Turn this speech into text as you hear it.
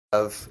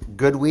Of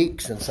good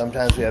weeks and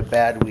sometimes we have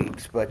bad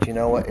weeks, but you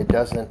know what? It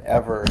doesn't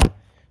ever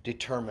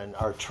determine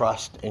our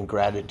trust and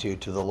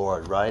gratitude to the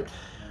Lord, right?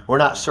 We're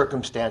not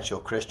circumstantial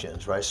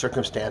Christians, right?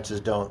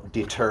 Circumstances don't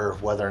deter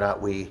whether or not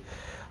we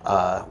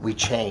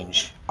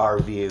change our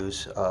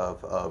views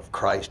of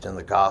Christ and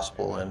the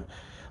gospel and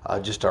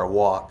just our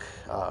walk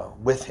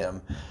with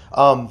Him.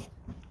 I'd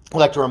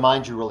like to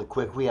remind you really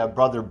quick, we have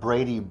Brother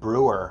Brady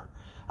Brewer,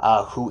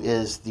 who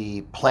is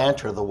the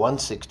planter of the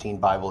 116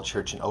 Bible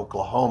Church in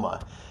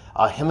Oklahoma.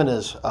 Him and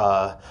his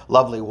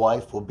lovely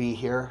wife will be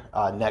here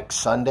next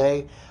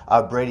Sunday.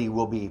 Brady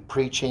will be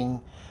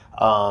preaching,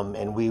 and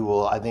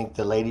I think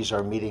the ladies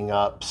are meeting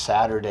up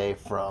Saturday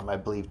from, I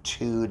believe,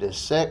 2 to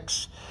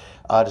 6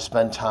 to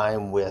spend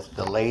time with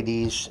the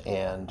ladies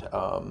and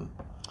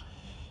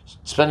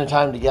spending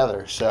time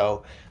together.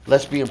 So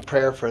let's be in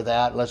prayer for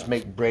that. Let's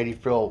make Brady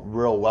feel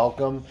real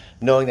welcome,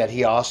 knowing that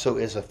he also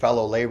is a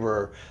fellow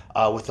laborer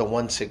with the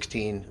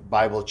 116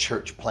 Bible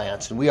Church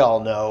plants. And we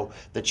all know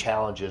the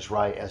challenges,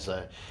 right, as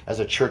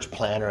a church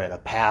planter and a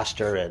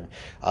pastor. And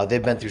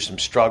they've been through some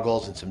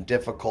struggles and some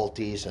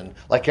difficulties. And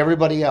like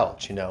everybody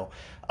else,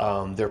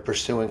 they're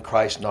pursuing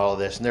Christ and all of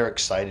this. And they're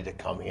excited to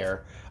come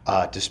here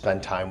to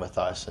spend time with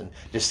us and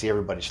to see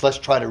everybody. So let's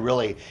try to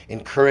really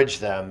encourage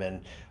them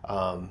and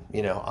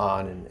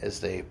as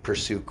they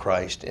pursue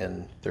Christ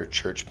in their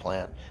church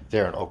plant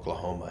there in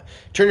Oklahoma.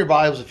 Turn your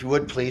Bibles, if you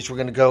would, please. We're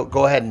going to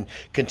go ahead and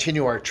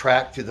continue our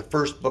track through the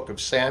first book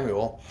of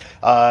Samuel.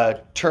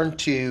 Turn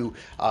to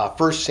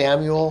 1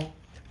 Samuel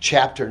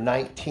chapter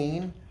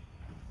 19.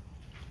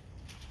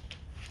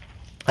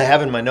 I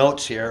have in my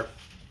notes here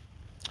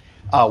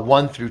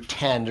 1 through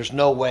 10. There's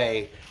no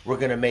way we're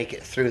going to make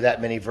it through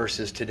that many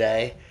verses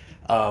today,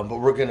 but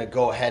we're going to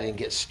go ahead and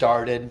get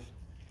started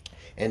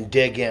and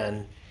dig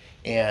in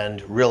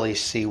and really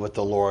see what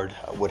the Lord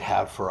would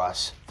have for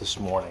us this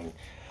morning.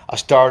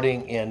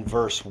 Starting in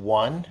verse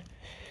 1.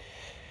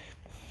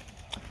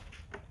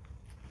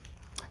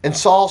 And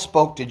Saul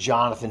spoke to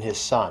Jonathan his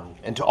son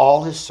and to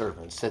all his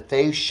servants that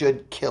they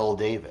should kill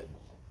David.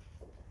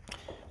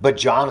 But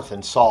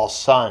Jonathan, Saul's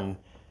son,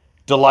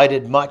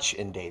 delighted much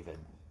in David.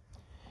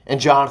 And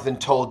Jonathan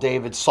told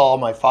David, Saul,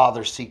 my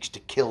father, seeks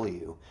to kill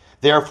you.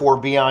 Therefore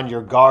be on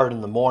your guard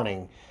in the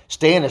morning.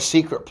 Stay in a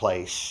secret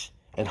place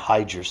and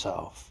hide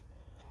yourself.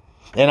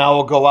 And I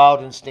will go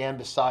out and stand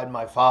beside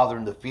my father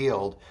in the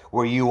field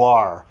where you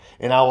are,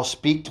 and I will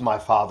speak to my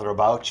father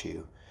about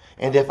you.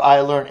 And if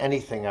I learn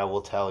anything, I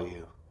will tell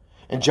you.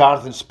 And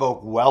Jonathan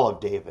spoke well of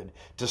David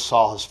to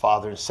Saul his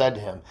father and said to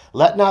him,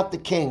 Let not the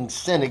king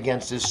sin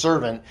against his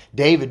servant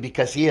David,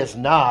 because he has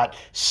not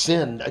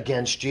sinned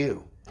against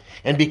you,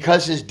 and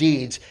because his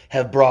deeds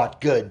have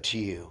brought good to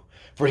you.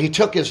 For he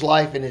took his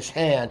life in his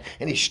hand,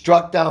 and he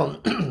struck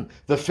down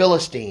the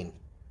Philistine.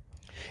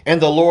 And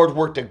the Lord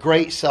worked a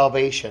great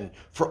salvation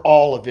for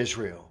all of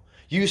Israel.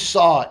 You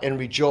saw it and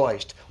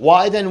rejoiced.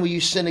 Why then will you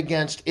sin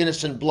against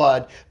innocent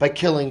blood by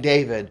killing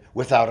David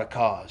without a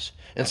cause?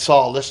 And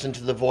Saul listened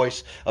to the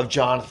voice of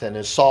Jonathan,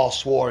 and Saul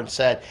swore and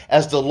said,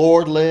 As the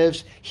Lord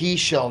lives, he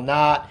shall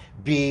not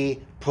be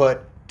put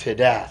to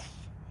death.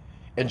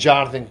 And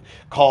Jonathan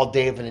called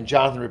David, and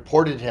Jonathan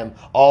reported to him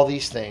all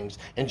these things.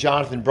 And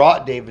Jonathan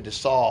brought David to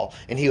Saul,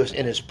 and he was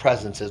in his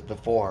presence as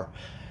before.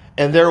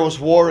 And there was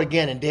war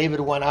again, and David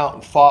went out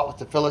and fought with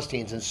the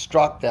Philistines and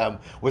struck them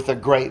with a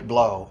great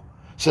blow,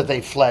 so that they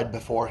fled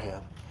before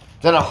him.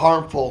 Then a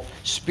harmful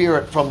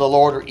spirit from the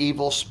Lord, or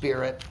evil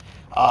spirit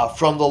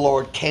from the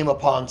Lord, came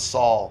upon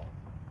Saul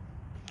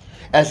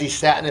as he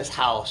sat in his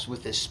house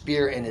with his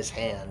spear in his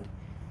hand,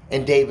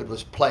 and David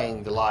was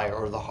playing the lyre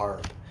or the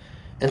harp.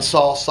 And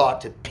Saul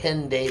sought to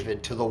pin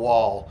David to the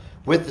wall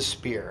with the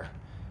spear,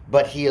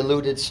 but he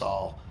eluded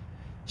Saul,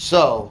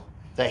 so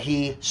that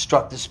he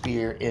struck the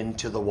spear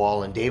into the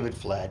wall, and David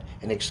fled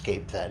and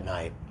escaped that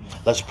night.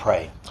 Let's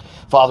pray.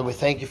 Father, we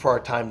thank you for our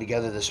time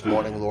together this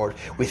morning, Lord.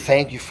 We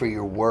thank you for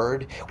your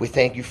word. We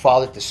thank you,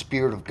 Father, that the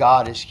Spirit of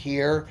God is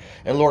here.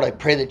 And Lord, I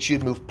pray that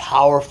you'd move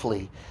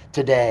powerfully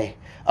today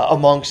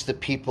amongst the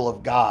people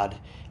of God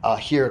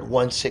here at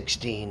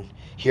 116,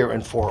 here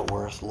in Fort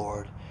Worth,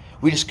 Lord.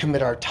 We just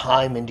commit our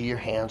time into your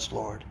hands,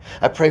 Lord.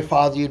 I pray,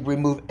 Father, you'd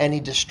remove any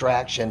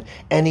distraction,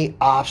 any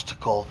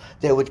obstacle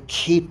that would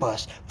keep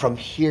us from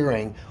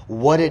hearing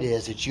what it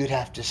is that you'd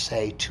have to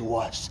say to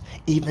us,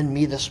 even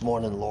me this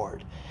morning,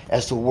 Lord,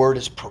 as the word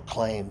is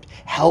proclaimed.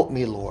 Help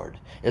me, Lord,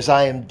 as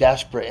I am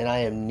desperate and I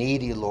am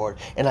needy, Lord,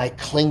 and I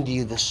cling to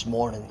you this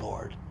morning,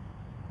 Lord.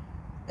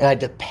 And I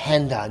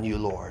depend on you,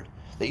 Lord,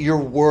 that your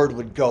word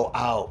would go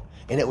out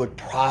and it would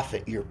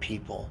profit your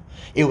people.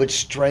 It would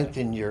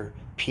strengthen your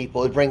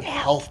people. It would bring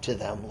health to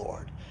them,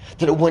 Lord.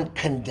 That it wouldn't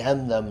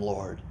condemn them,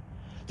 Lord.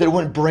 That it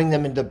wouldn't bring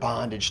them into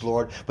bondage,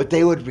 Lord. But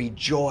they would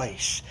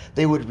rejoice.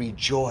 They would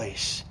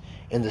rejoice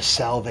in the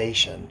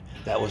salvation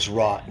that was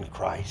wrought in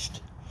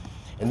Christ.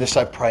 And this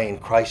I pray in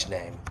Christ's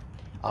name.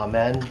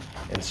 Amen,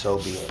 and so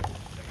be it.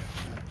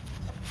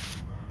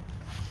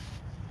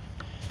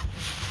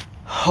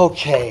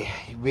 Okay,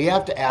 we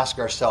have to ask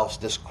ourselves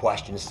this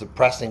question. It's the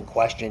pressing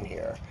question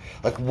here.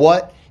 Like,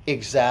 what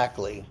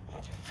exactly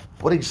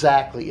What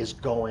exactly is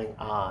going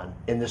on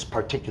in this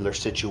particular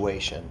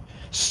situation?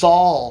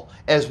 Saul,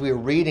 as we're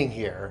reading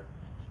here,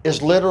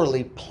 is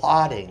literally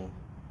plotting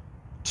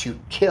to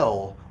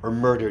kill or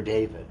murder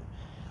David.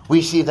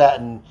 We see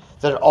that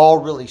it all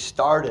really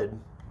started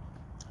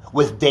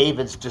with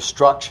David's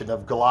destruction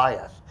of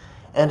Goliath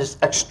and his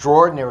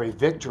extraordinary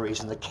victories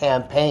in the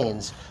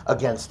campaigns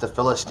against the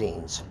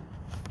Philistines.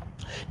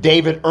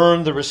 David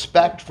earned the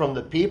respect from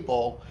the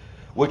people,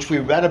 which we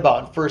read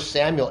about in 1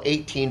 Samuel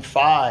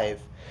 18:5.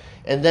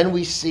 And then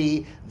we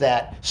see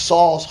that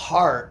Saul's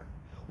heart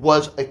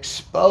was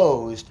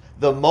exposed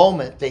the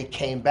moment they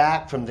came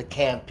back from the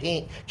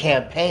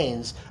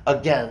campaigns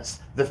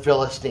against the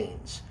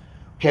Philistines.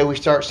 Okay, we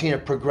start seeing a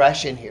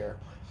progression here.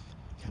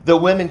 The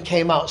women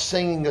came out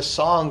singing a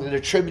song that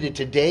attributed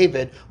to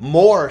David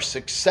more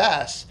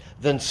success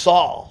than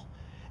Saul.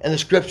 And the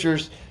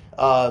scriptures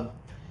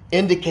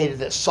indicated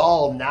that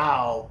Saul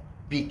now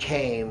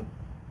became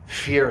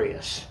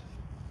furious.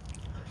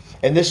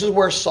 And this is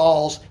where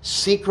Saul's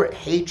secret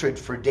hatred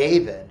for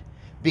David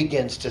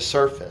begins to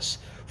surface,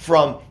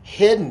 from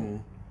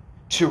hidden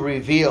to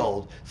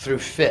revealed through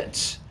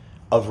fits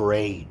of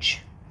rage.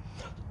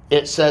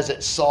 It says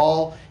that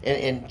Saul,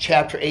 in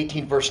chapter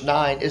 18, verse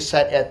 9, it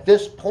said, at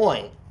this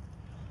point,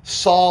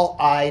 Saul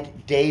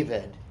eyed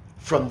David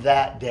from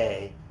that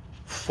day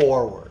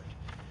forward.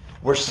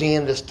 We're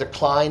seeing this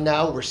decline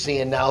now. We're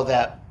seeing now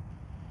that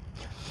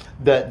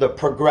the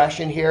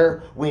progression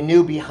here. We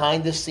knew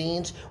behind the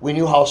scenes. We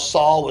knew how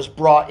Saul was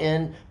brought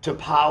in to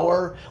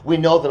power. We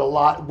know that a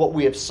lot what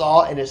we have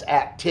saw in his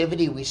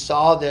activity. We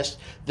saw this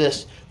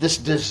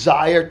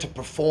desire to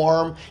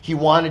perform. He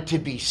wanted to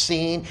be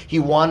seen. He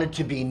wanted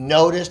to be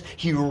noticed.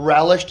 He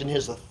relished in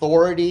his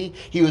authority.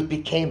 He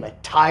became a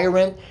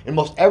tyrant. And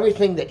most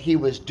everything that he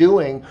was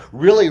doing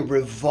really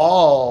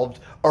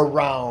revolved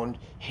around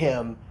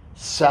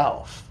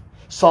himself.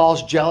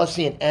 Saul's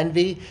jealousy and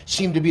envy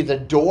seemed to be the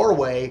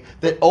doorway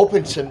that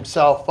opens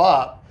himself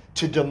up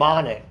to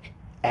demonic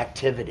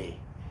activity.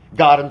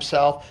 God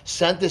himself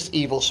sent this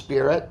evil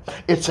spirit.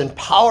 Its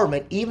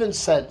empowerment even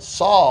sent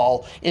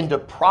Saul into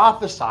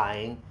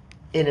prophesying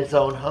in his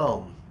own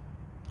home.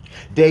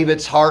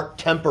 David's heart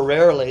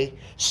temporarily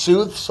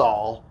soothed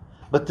Saul,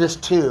 but this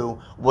too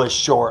was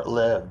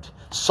short-lived.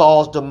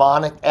 Saul's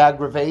demonic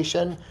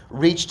aggravation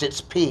reached its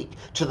peak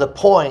to the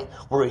point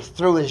where he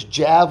threw his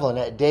javelin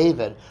at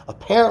David,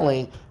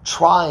 apparently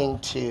trying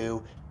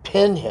to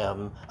pin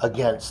him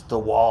against the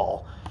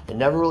wall. It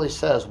never really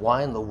says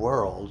why in the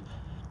world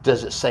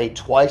does it say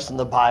twice in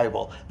the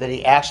Bible that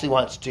he actually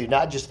wants to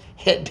not just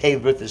hit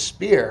David with his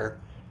spear,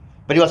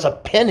 but he wants to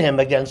pin him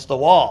against the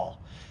wall.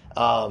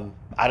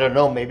 I don't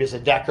know, maybe it's a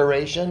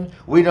decoration.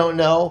 We don't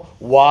know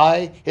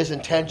why his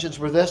intentions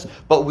were this,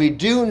 but we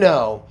do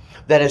know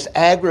that his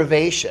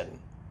aggravation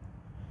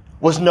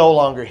was no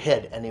longer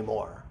hid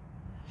anymore.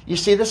 You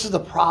see, this is the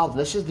problem.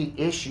 This is the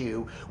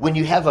issue when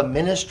you have a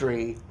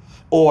ministry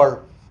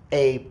or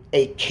a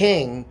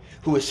king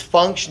who is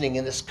functioning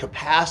in this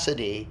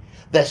capacity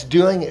that's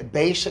doing it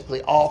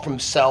basically all from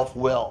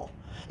self-will.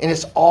 And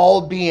it's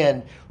all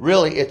being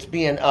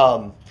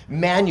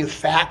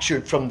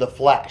manufactured from the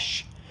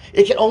flesh.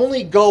 It can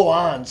only go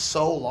on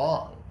so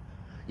long.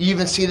 You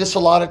even see this a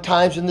lot of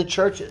times in the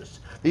churches.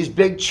 These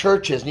big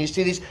churches, and you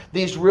see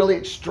these really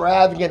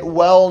extravagant,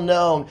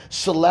 well-known,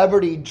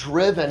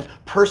 celebrity-driven,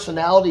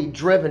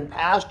 personality-driven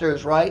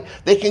pastors, right?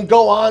 They can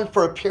go on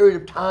for a period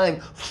of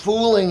time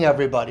fooling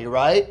everybody,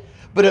 right?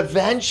 But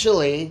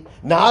eventually,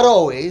 not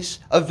always,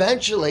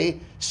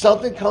 eventually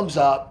something comes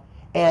up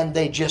and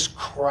they just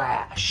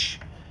crash.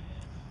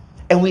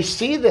 And we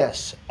see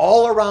this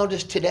all around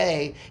us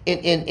today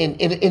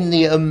in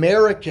the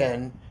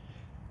American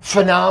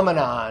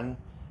phenomenon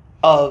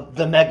of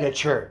the mega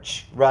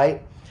church, right?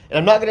 And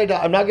I'm not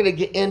going to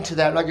get into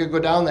that. I'm not going to go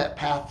down that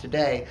path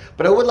today.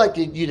 But I would like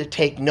you to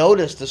take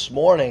notice this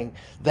morning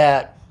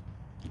that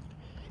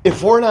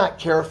if we're not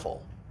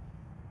careful,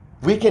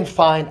 we can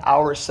find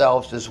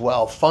ourselves as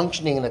well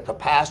functioning in a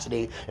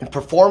capacity and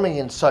performing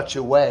in such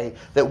a way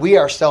that we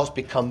ourselves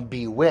become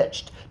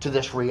bewitched to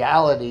this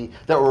reality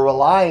that we're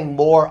relying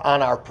more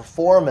on our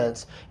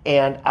performance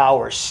and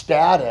our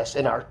status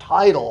and our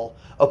title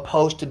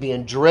opposed to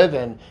being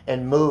driven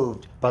and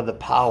moved by the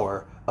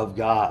power of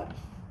God.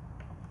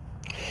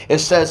 It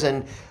says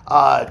in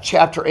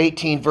chapter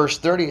 18, verse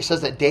 30, it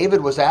says that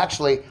David was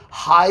actually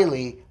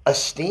highly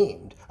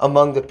esteemed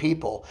among the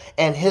people,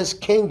 and his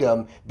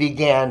kingdom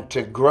began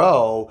to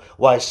grow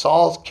while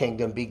Saul's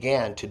kingdom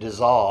began to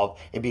dissolve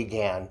and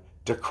began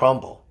to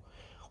crumble.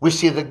 We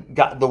see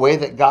the way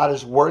that God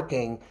is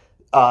working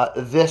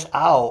this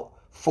out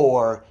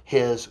for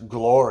his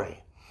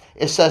glory.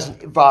 It says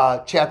in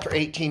chapter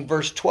 18,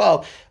 verse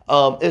 12,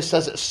 it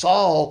says that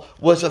Saul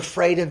was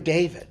afraid of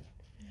David.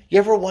 You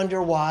ever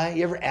wonder why?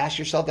 You ever ask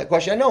yourself that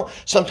question? I know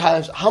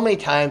sometimes, how many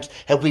times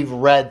have we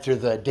read through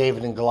the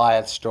David and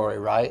Goliath story,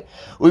 right?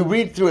 We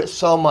read through it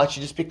so much,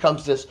 it just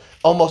becomes this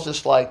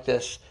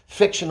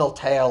fictional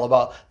tale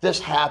about this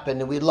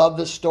happened and we love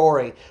this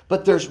story.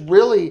 But there's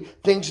really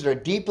things that are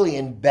deeply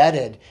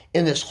embedded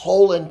in this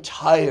whole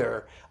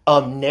entire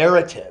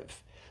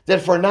narrative. That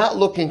if we're not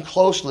looking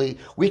closely,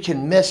 we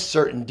can miss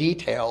certain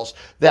details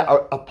that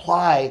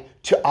apply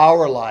to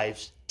our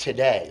lives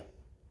today.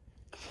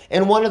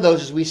 And one of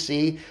those is we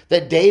see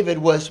that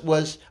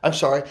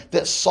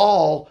that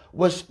Saul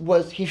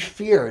he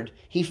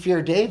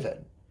feared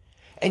David.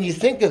 And you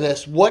think of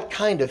this, what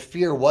kind of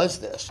fear was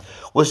this?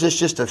 Was this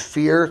just a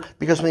fear?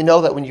 Because we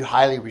know that when you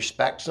highly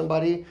respect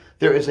somebody,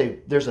 there's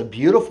a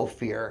beautiful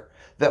fear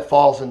that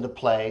falls into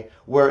play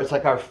where it's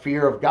like our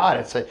fear of God.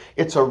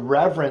 It's a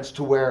reverence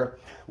to where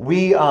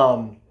we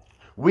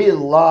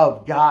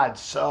love God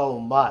so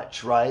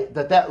much, right?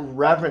 That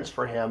reverence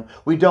for him,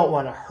 we don't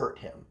want to hurt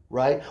him,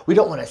 right? We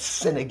don't want to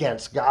sin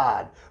against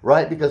God,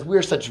 right? Because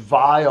we're such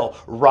vile,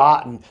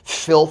 rotten,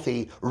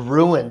 filthy,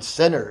 ruined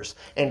sinners.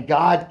 And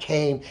God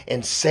came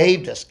and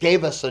saved us,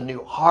 gave us a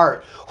new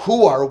heart.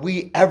 Who are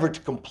we ever to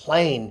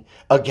complain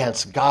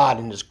against God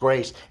and his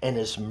grace and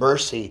his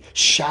mercy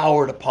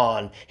showered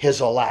upon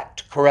his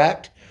elect,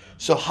 correct?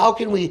 So how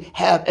can we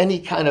have any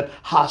kind of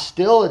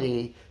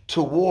hostility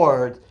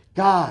toward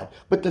God?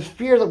 But the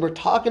fear that we're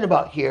talking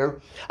about here,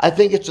 I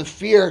think it's a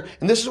fear,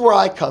 and this is where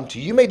I come to.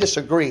 You may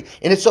disagree,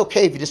 and it's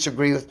okay if you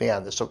disagree with me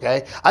on this,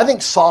 okay? I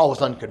think Saul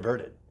was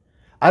unconverted.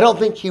 I don't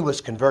think he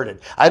was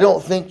converted. I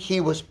don't think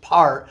he was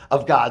part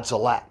of God's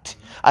elect.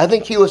 I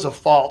think he was a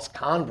false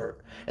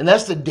convert. And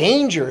that's the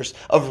dangers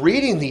of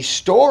reading these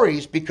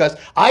stories, because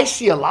I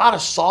see a lot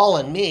of Saul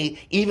in me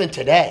even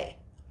today.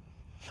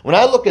 When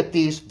I look at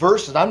these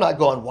verses, I'm not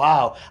going,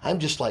 wow, I'm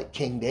just like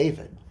King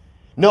David.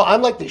 No,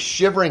 I'm like the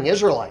shivering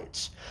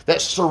Israelites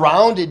that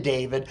surrounded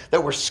David,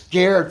 that were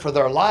scared for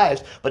their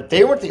lives, but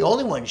they weren't the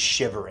only ones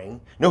shivering. You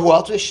know who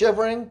else was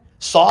shivering?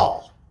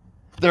 Saul,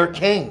 their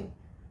king,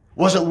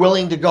 wasn't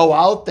willing to go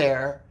out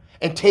there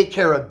and take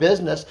care of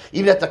business,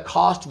 even at the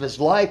cost of his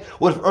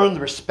life, would have earned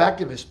the respect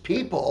of his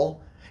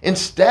people.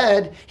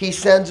 Instead, he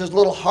sends his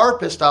little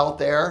harpist out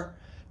there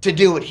to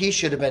do what he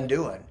should have been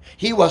doing.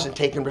 He wasn't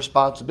taking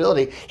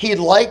responsibility. He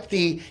liked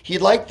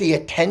the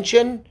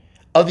attention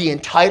of the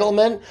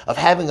entitlement of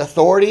having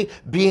authority,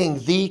 being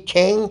the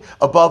king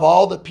above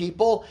all the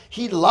people.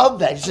 He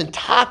loved that. He's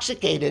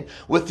intoxicated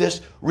with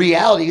this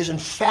reality. He's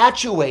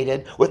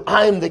infatuated with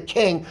I'm the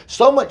king.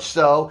 So much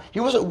so, he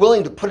wasn't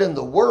willing to put in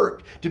the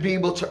work to be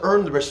able to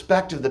earn the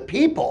respect of the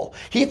people.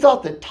 He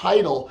thought that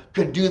title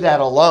could do that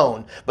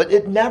alone, but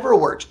it never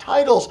works.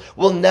 Titles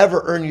will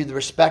never earn you the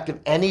respect of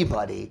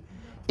anybody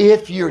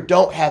if you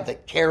don't have the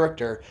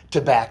character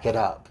to back it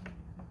up.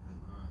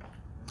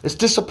 It's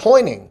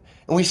disappointing.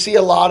 And we see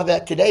a lot of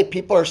that today.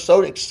 People are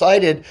so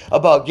excited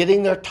about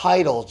getting their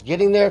titles,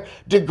 getting their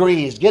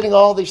degrees, getting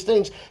all these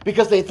things,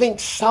 because they think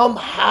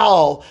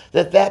somehow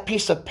that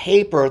piece of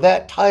paper,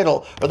 that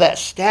title, or that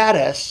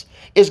status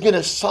is going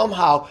to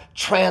somehow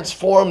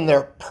transform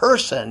their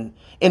person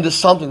into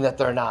something that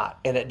they're not,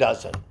 and it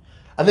doesn't.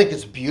 I think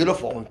it's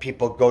beautiful when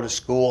people go to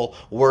school,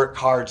 work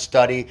hard,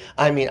 study.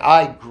 I mean,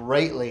 I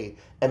greatly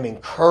am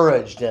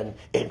encouraged and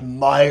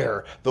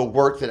admire the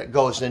work that it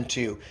goes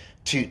into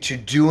to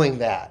doing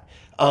that.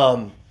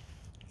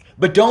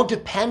 But don't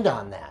depend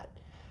on that.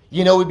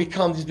 You know,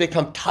 these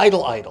become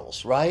title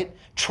idols, right?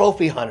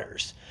 Trophy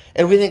hunters.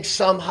 And we think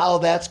somehow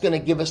that's going to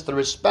give us the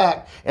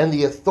respect and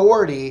the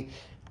authority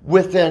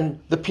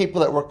within the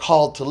people that we're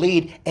called to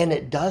lead, and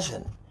it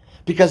doesn't.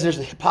 Because there's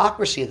a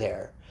hypocrisy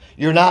there.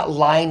 You're not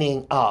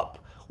lining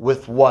up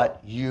with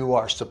what you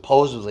are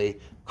supposedly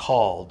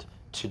called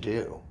to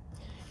do.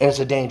 And it's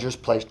a dangerous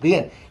place to be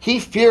in. He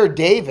feared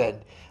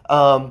David,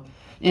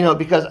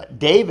 because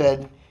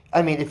David,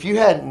 if you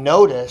hadn't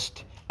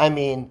noticed,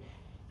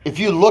 if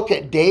you look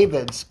at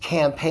David's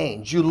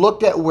campaigns, you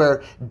looked at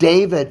what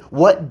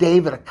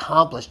David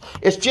accomplished.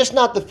 It's just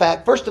not the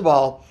fact, first of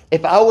all,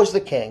 if I was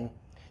the king,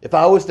 if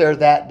I was there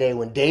that day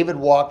when David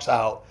walks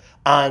out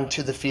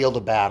onto the field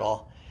of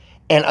battle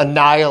and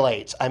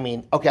annihilates,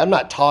 I'm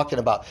not talking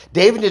about,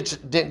 David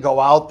didn't go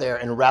out there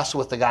and wrestle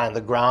with the guy on the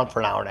ground for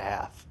an hour and a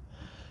half.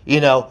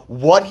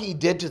 What he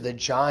did to the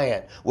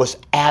giant was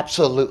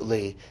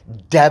absolutely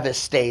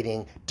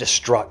devastating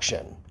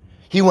destruction.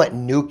 He went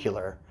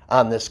nuclear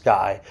on this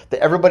guy that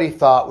everybody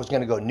thought was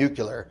going to go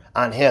nuclear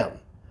on him,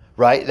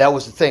 right? That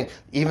was the thing.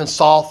 Even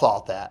Saul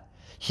thought that.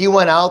 He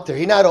went out there.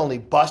 He not only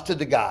busted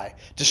the guy,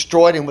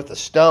 destroyed him with a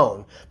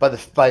stone by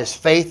his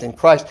faith in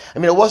Christ.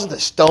 It wasn't the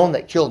stone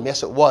that killed him.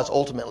 Yes, it was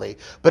ultimately.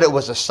 But it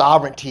was the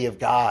sovereignty of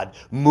God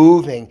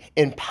moving,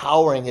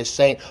 empowering his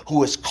saint who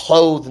was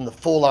clothed in the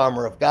full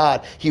armor of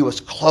God. He was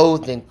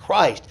clothed in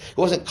Christ.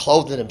 He wasn't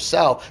clothed in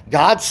himself.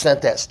 God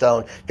sent that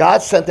stone.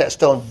 God sent that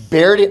stone,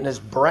 buried it in his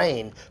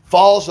brain,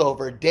 falls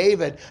over.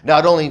 David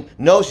not only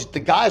knows the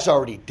guy's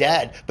already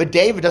dead, but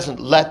David doesn't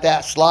let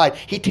that slide.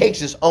 He takes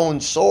his own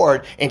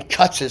sword and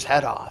cuts his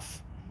head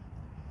off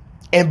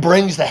and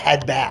brings the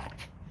head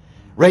back.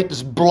 Right?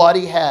 This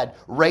bloody head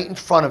right in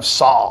front of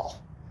Saul.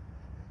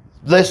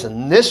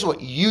 Listen, this is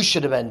what you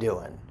should have been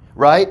doing.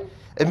 Right?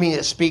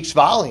 It speaks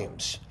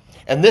volumes.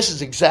 And this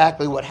is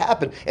exactly what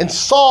happened. And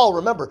Saul,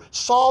 remember,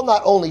 Saul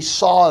not only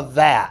saw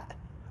that,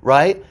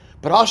 right?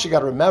 But also you got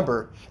to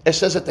remember, it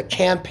says that the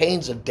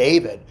campaigns of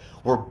David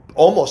were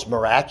almost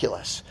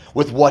miraculous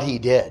with what he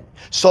did.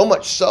 So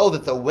much so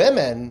that the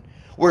women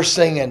were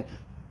singing,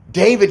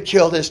 David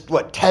killed his,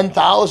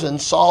 10,000,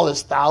 Saul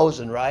his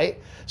 1,000, right?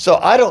 So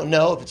I don't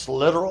know if it's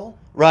literal,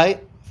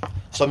 right?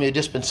 Some of you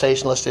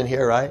dispensationalists in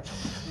here, right?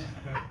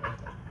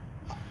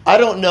 I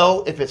don't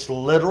know if it's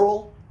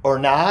literal or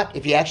not,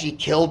 if he actually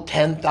killed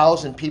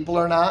 10,000 people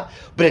or not,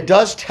 but it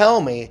does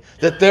tell me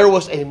that there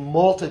was a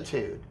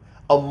multitude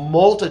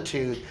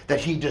that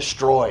he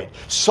destroyed.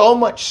 So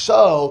much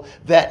so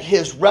that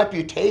his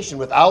reputation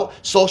without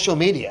social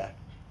media,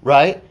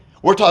 right?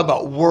 We're talking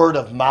about word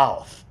of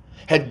mouth,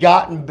 had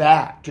gotten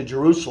back to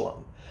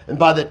Jerusalem. And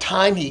by the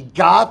time he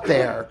got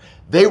there,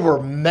 they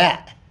were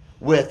met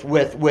with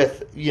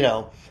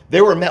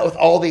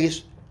all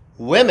these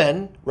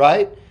women,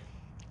 right?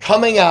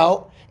 Coming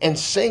out and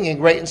singing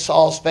right in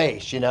Saul's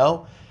face,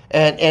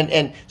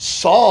 And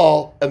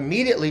Saul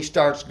immediately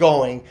starts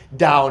going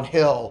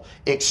downhill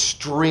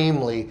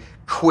extremely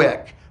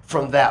quick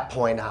from that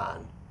point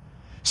on.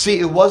 See,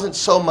 it wasn't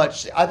so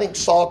much, I think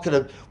Saul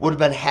would have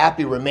been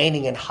happy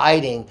remaining in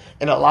hiding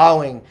and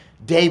allowing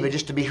David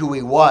just to be who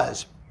he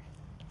was.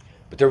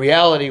 But the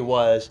reality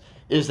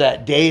is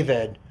that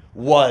David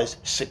was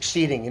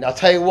succeeding. And I'll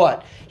tell you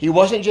what, he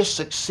wasn't just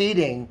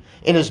succeeding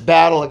in his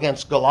battle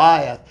against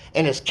Goliath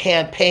and his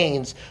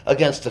campaigns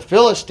against the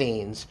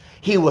Philistines,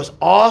 he was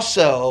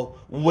also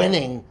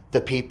winning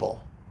the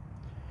people.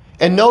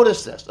 And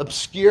notice this,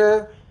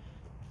 obscure,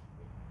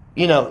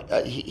 he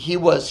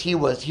was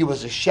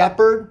a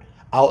shepherd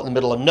out in the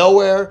middle of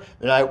nowhere.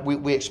 And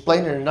we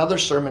explained in another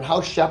sermon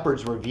how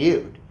shepherds were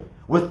viewed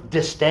with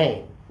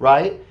disdain,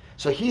 right?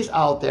 So he's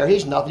out there,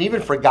 he's nothing,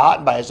 even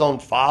forgotten by his own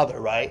father,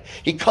 right?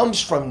 He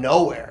comes from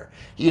nowhere,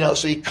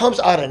 so he comes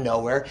out of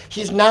nowhere.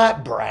 He's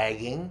not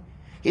bragging.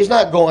 He's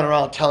not going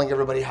around telling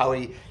everybody how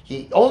he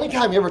only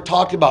time he ever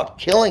talked about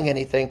killing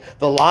anything,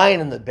 the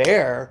lion and the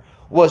bear,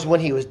 was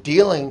when he was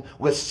dealing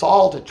with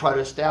Saul to try to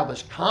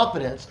establish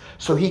confidence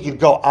so he could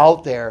go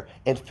out there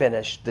and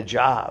finish the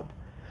job.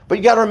 But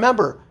you got to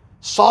remember,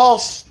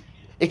 Saul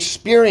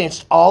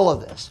experienced all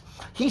of this.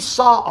 He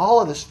saw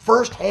all of this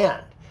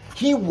firsthand.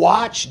 He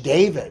watched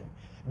David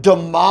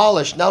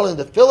demolish not only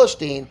the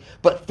Philistine,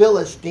 but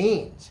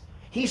Philistines.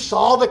 He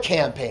saw the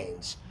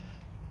campaigns.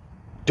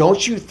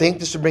 Don't you think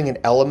this would bring an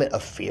element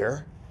of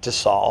fear to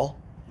Saul?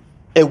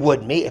 It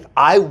would me. If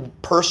I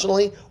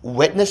personally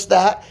witnessed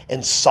that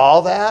and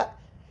saw that,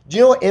 do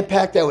you know what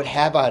impact that would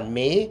have on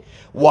me?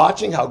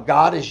 Watching how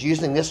God is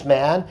using this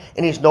man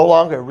and he's no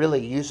longer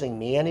really using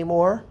me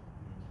anymore.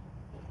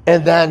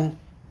 And then,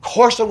 of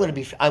course,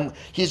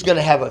 he's going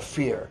to have a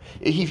fear.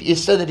 He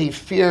said that he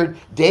feared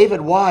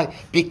David. Why?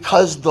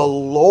 Because the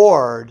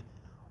Lord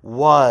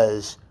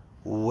was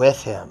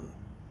with him.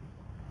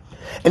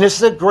 And this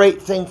is a great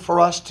thing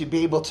for us to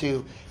be able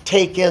to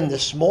take in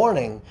this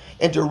morning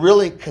and to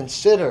really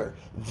consider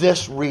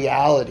this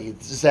reality,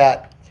 is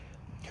that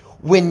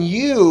when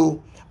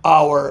you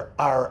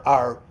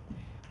are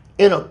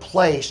in a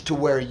place to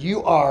where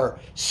you are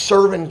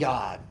serving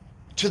God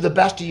to the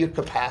best of your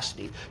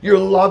capacity, you're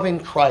loving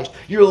Christ,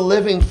 you're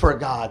living for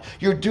God,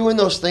 you're doing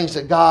those things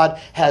that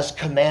God has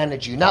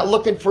commanded you, not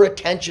looking for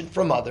attention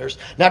from others,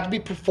 not to be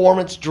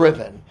performance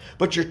driven,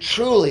 but you're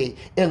truly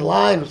in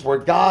line with where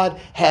God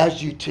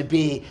has you to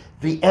be,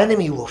 the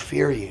enemy will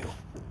fear you.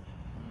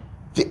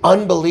 The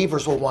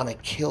unbelievers will want to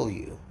kill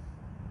you.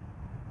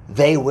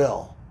 They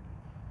will.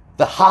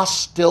 The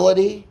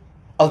hostility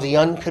of the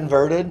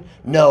unconverted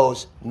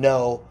knows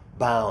no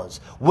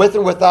bounds. With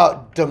or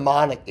without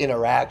demonic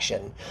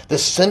interaction, the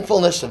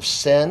sinfulness of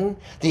sin,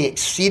 the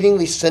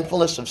exceedingly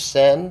sinfulness of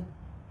sin,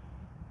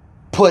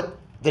 put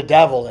the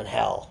devil in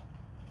hell.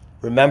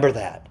 Remember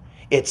that.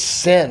 It's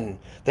sin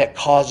that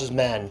causes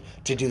men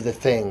to do the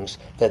things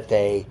that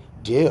they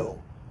do.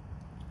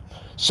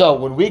 So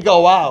when we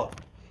go out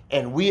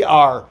and we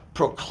are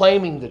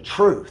proclaiming the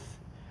truth,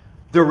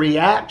 the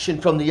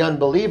reaction from the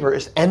unbeliever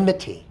is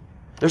enmity.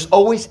 There's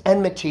always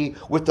enmity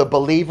with the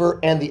believer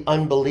and the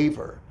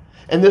unbeliever.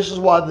 And this is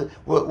why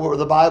where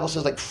the Bible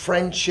says, like,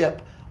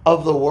 friendship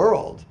of the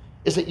world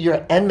is that you're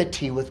at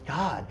enmity with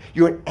God.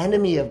 You're an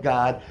enemy of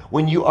God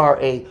when you are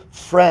a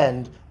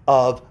friend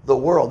of the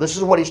world. This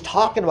is what he's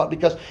talking about,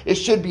 because it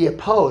should be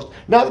opposed.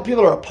 Not that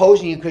people are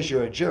opposing you because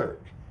you're a jerk,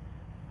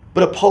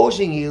 but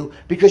opposing you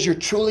because you're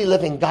truly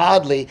living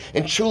godly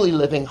and truly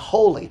living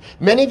holy.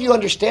 Many of you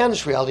understand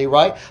this reality,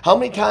 right? How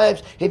many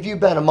times have you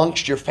been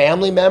amongst your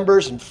family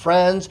members and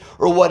friends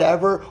or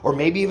whatever, or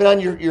maybe even on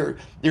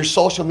your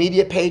social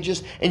media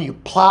pages, and you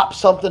plop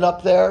something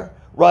up there,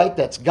 right,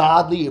 that's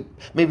godly,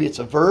 maybe it's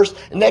a verse,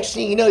 and next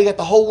thing you know, you got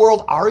the whole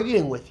world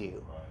arguing with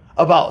you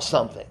about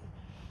something.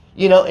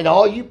 And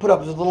all you put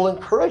up is a little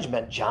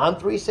encouragement, John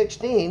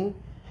 3:16,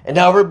 and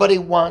now everybody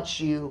wants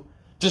you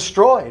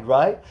destroyed,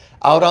 right?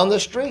 Out on the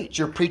streets,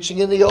 you're preaching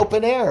in the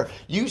open air.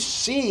 You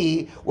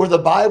see where the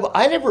Bible,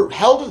 I never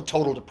held to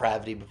total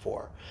depravity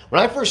before.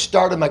 When I first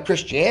started my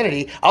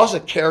Christianity, I was a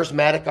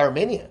charismatic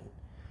Arminian,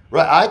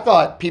 Right? I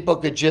thought people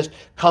could just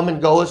come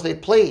and go as they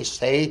please,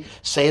 say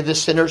the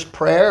sinner's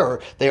prayer,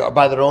 or they are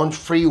by their own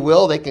free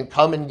will. They can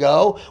come and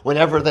go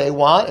whenever they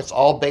want. It's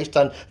all based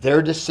on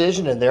their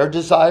decision and their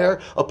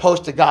desire,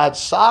 opposed to God's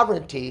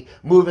sovereignty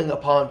moving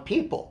upon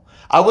people.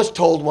 I was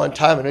told one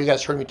time, I know you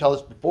guys heard me tell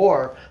this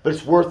before, but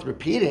it's worth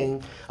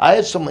repeating. I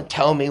had someone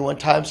tell me one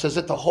time, says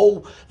that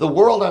the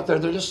world out there,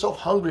 they're just so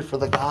hungry for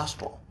the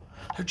gospel.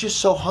 They're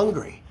just so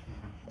hungry.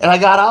 And I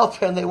got out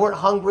there and they weren't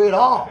hungry at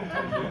all.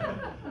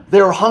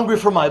 They were hungry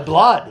for my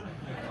blood.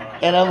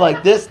 And I'm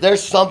like,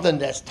 there's something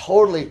that's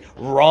totally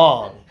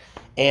wrong.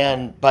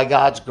 And by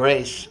God's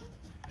grace,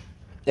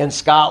 in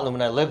Scotland,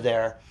 when I lived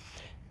there,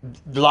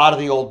 a lot of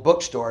the old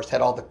bookstores had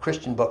all the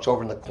Christian books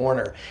over in the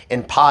corner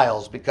in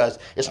piles because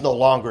it's no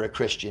longer a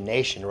Christian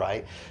nation,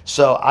 right?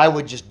 So I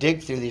would just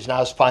dig through these, and I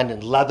was finding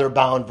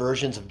leather-bound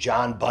versions of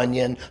John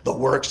Bunyan, the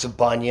works of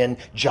Bunyan,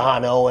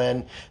 John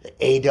Owen,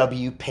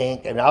 A.W.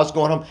 Pink. And I was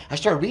going home, I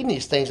started reading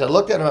these things. I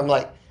looked at them, I'm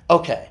like,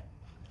 okay,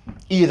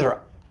 either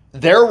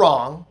they're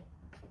wrong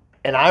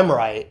and I'm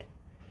right,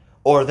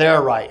 or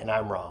they're right and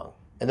I'm wrong.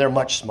 And they're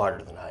much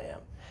smarter than I am.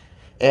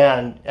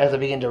 And as I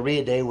began to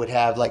read, they would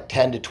have like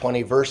 10 to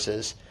 20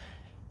 verses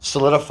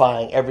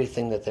solidifying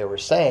everything that they were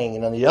saying.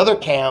 And on the other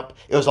camp,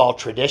 it was all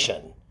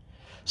tradition.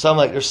 So I'm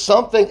like, there's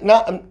something,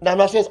 I'm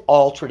not saying it's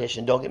all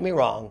tradition, don't get me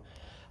wrong.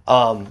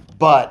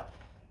 But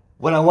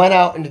when I went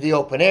out into the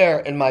open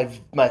air and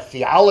my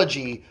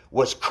theology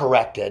was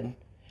corrected,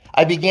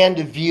 I began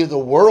to view the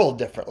world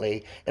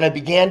differently, and I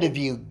began to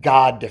view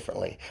God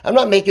differently. I'm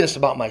not making this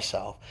about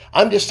myself.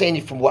 I'm just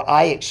saying from what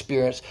I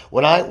experienced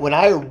when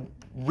I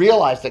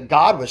realized that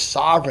God was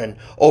sovereign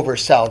over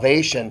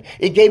salvation.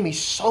 It gave me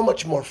so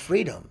much more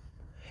freedom.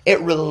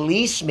 It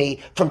released me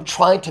from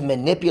trying to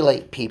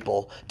manipulate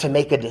people to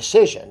make a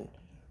decision,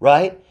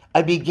 right?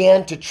 I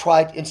began to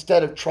try,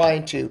 instead of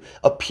trying to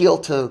appeal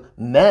to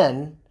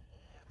men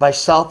by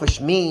selfish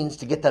means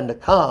to get them to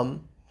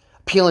come,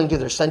 appealing to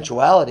their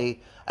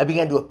sensuality, I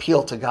began to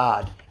appeal to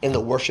God in the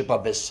worship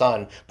of his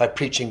Son by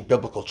preaching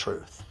biblical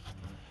truth.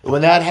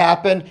 When that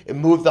happened, it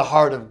moved the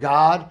heart of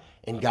God,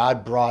 and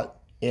God brought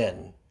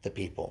in the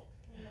people.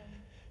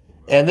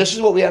 And this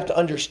is what we have to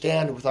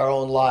understand with our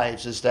own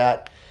lives, is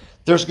that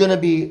there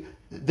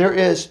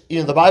is,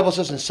 the Bible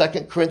says in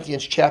 2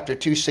 Corinthians chapter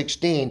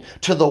 2:16,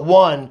 to the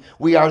one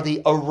we are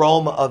the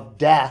aroma of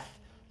death,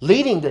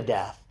 leading to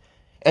death,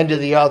 and to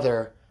the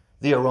other,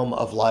 the aroma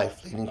of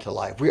life, leading to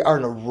life. We are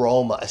an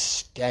aroma, a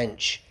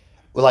stench,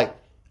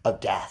 of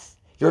death.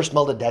 You ever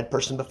smelled a dead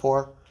person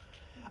before?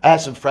 I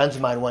had some friends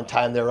of mine one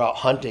time, they were out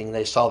hunting, and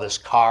they saw this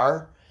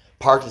car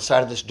parked at the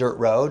side of this dirt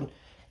road,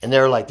 and they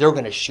were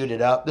going to shoot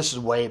it up. This is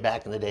way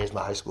back in the days,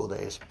 my high school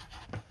days.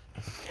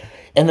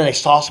 And then they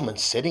saw someone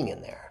sitting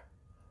in there.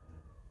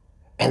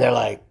 And they're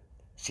like,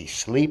 is he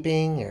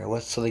sleeping or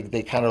what? So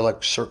they kind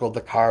of circled the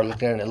car,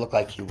 looked in, and it looked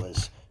like he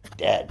was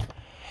dead.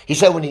 He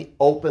said when he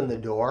opened the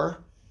door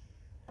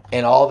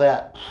and all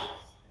that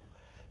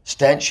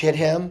stench hit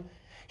him,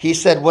 he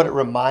said what it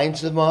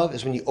reminds him of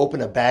is when you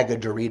open a bag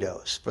of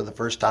Doritos for the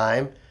first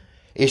time.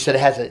 He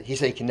said he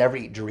said he can never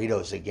eat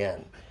Doritos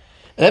again.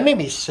 And that made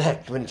me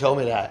sick when he told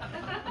me that.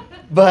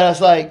 But I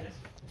was like,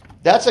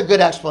 that's a good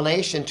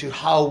explanation to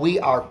how we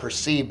are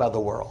perceived by the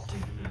world.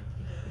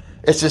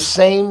 It's the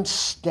same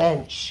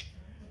stench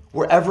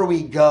wherever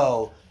we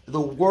go. The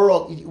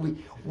world,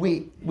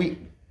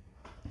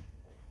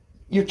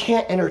 you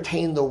can't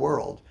entertain the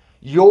world.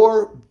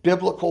 Your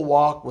biblical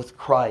walk with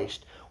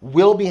Christ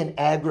will be an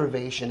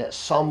aggravation at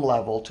some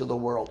level to the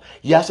world.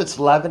 Yes, it's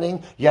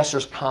leavening. Yes,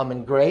 there's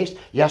common grace.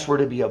 Yes, we're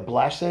to be a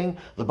blessing.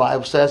 The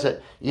Bible says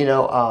that,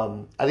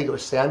 I think it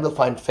was Samuel,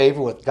 find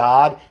favor with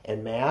God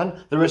and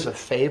man. There is a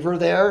favor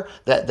there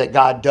that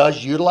God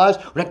does utilize.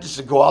 We're not just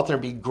to go out there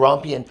and be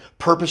grumpy and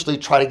purposely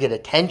try to get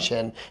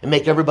attention and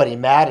make everybody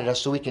mad at us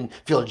so we can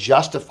feel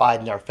justified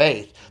in our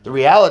faith. The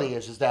reality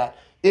is that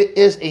it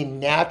is a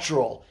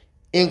natural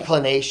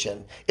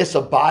inclination. It's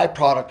a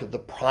byproduct of the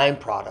prime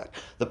product.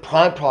 The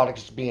prime product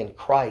is being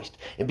Christ.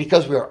 And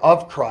because we are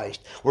of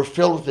Christ, we're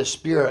filled with the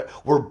Spirit,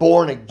 we're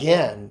born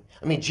again.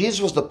 I mean,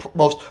 Jesus was the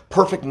most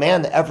perfect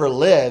man that ever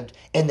lived,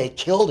 and they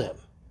killed him.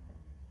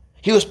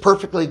 He was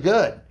perfectly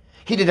good.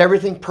 He did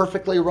everything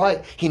perfectly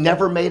right. He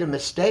never made a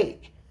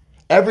mistake.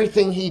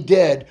 Everything he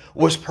did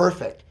was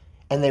perfect,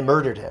 and they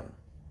murdered him.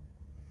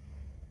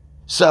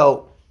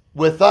 So,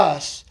 with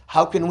us,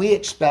 how can we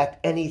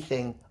expect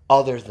anything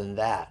other than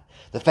that?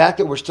 The fact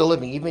that we're still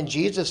living, even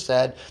Jesus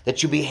said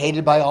that you'll be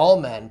hated by all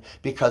men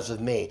because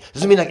of me.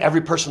 Doesn't mean like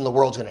every person in the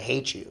world is going to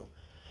hate you.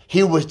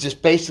 He was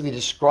just basically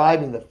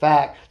describing the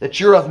fact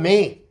that you're of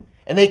me,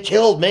 and they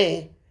killed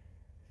me,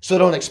 so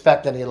don't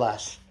expect any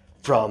less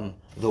from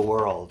the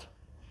world.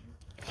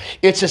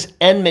 It's this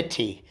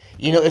enmity.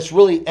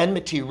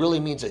 Enmity really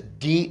means a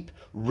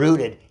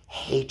deep-rooted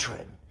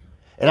hatred.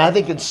 And I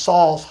think in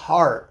Saul's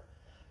heart,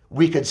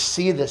 we could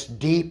see this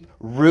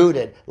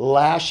deep-rooted,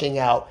 lashing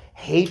out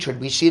hatred.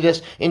 We see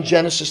this in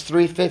Genesis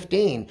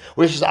 3:15,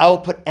 where it says, I will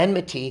put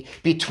enmity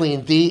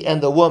between thee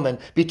and the woman,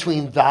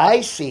 between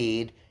thy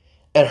seed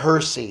and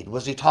her seed.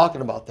 What's he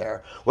talking about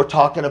there? We're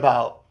talking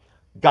about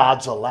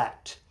God's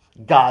elect,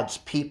 God's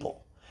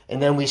people.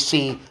 And then we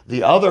see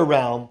the other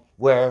realm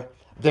where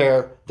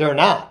they're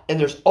not. And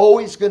there's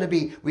always going to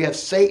be, we have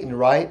Satan,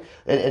 right?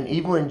 And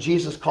even when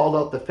Jesus called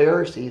out the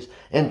Pharisees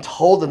and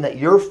told them that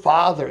your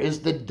father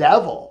is the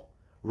devil,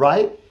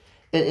 right?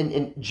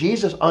 And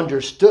Jesus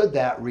understood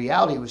that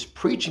reality. He was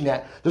preaching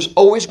that. There's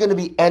always going to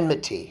be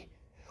enmity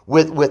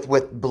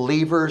with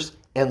believers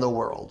in the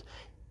world.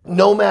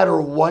 No matter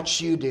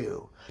what you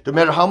do, no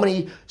matter how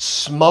many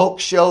smoke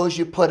shows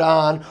you put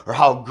on, or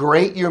how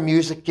great your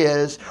music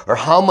is, or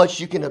how much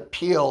you can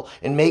appeal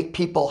and make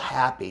people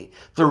happy,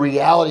 the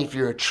reality, if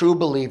you're a true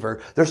believer,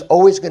 there's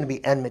always going to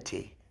be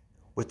enmity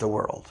with the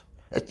world.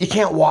 You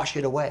can't wash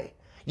it away.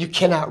 You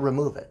cannot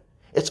remove it.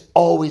 It's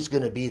always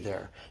going to be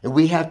there. And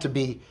we have to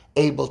be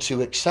able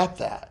to accept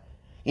that.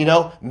 You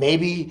know,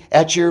 maybe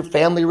at your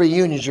family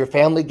reunions, your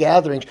family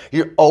gatherings,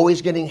 you're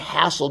always getting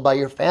hassled by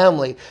your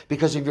family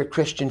because of your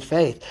Christian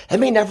faith. It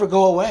may never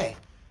go away.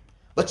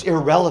 But it's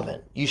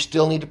irrelevant. You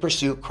still need to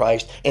pursue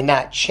Christ and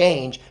not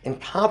change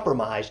and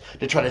compromise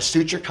to try to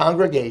suit your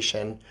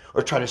congregation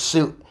or try to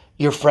suit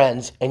your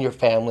friends and your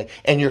family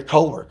and your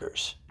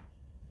coworkers.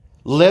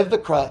 Live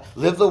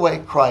the way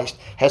Christ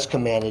has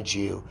commanded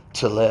you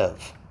to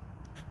live.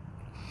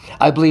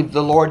 I believe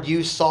the Lord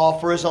used Saul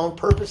for his own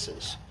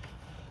purposes.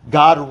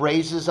 God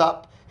raises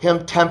up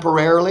him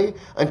temporarily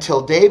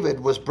until David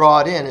was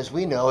brought in, as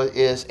we know,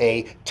 is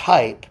a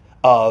type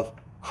of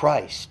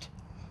Christ.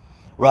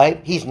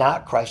 Right? He's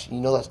not Christ. You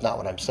know that's not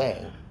what I'm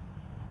saying.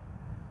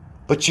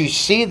 But you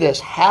see this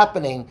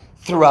happening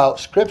throughout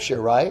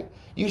Scripture, right?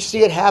 You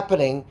see it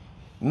happening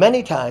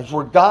many times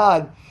where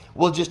God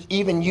will just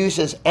even use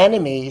his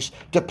enemies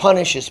to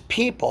punish his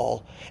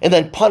people and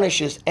then punish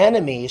his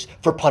enemies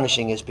for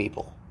punishing his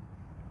people.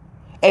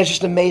 And it's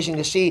just amazing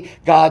to see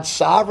God's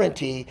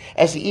sovereignty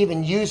as he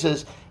even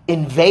uses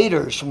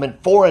invaders from a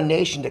foreign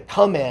nation to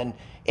come in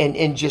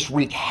and just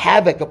wreak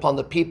havoc upon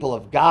the people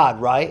of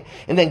God, right?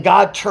 And then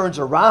God turns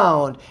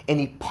around and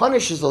he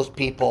punishes those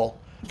people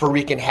for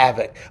wreaking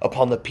havoc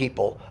upon the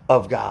people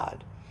of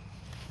God.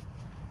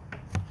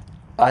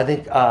 I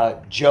think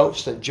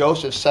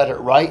Joseph said it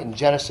right in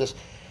Genesis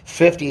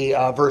 50,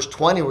 verse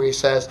 20, where he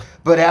says,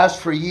 "But as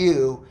for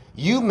you,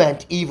 you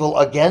meant evil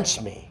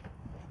against me,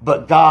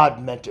 but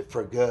God meant it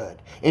for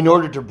good, in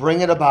order to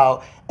bring it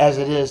about as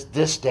it is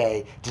this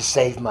day, to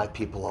save my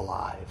people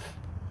alive."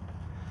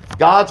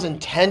 God's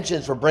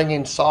intentions for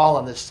bringing Saul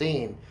on the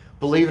scene,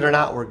 believe it or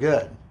not, were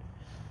good.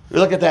 We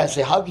look at that and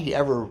say, how could you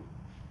ever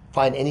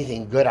find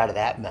anything good out of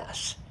that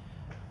mess?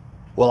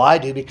 Well, I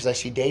do, because I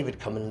see David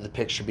come into the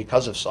picture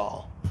because of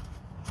Saul.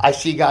 I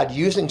see God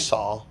using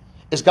Saul.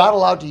 Is God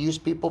allowed to use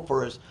people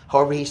for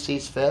however he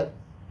sees fit?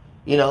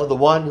 You know, the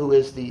one who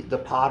is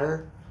the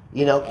potter,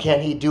 you know,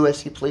 can he do as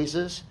he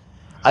pleases?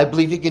 I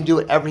believe he can do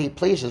whatever he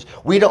pleases.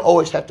 We don't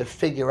always have to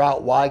figure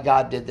out why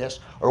God did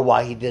this or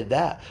why he did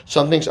that.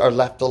 Some things are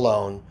left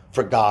alone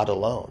for God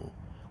alone.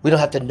 We don't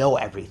have to know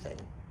everything.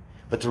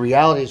 But the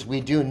reality is we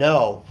do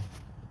know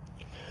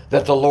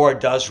that the Lord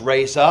does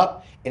raise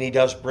up and he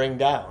does bring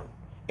down.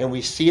 And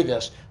we see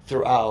this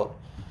throughout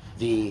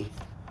the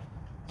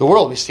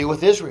world. We see it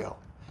with Israel.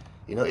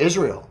 You know,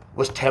 Israel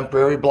was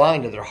temporarily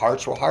blind and their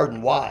hearts were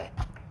hardened. Why?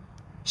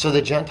 So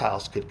the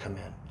Gentiles could come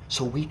in.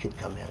 So we could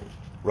come in,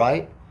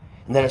 right?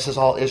 And then it says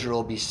all Israel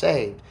will be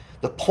saved.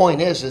 The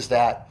point is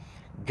that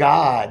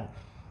God,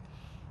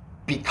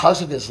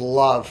 because of his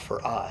love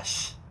for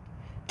us,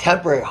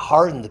 temporarily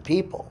hardened the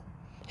people,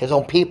 his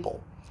own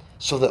people,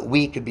 so that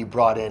we could be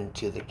brought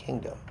into the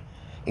kingdom.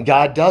 And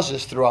God does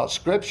this throughout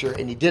Scripture,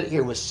 and he did it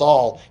here with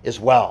Saul as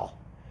well.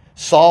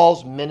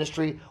 Saul's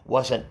ministry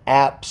was an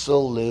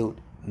absolute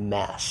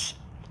mess.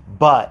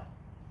 But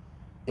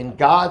in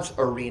God's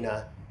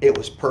arena, it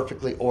was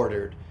perfectly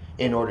ordered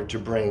in order to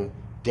bring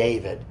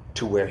David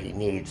to where he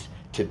needs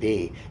to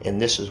be.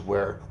 And this is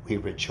where we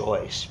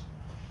rejoice.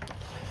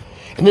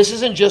 And this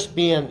isn't just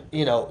being,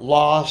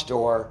 lost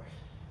or,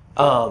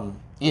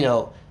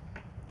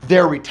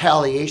 their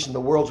retaliation,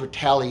 the world's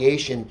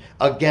retaliation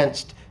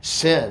against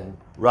sin,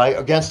 right?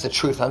 Against the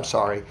truth,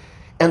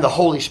 and the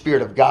Holy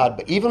Spirit of God.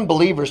 But even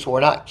believers who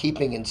are not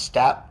keeping in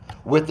step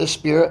with the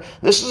Spirit,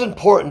 this is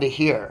important to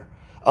hear,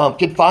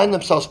 can find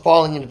themselves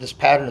falling into this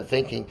pattern of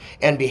thinking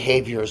and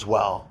behavior as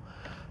well.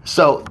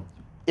 So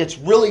it's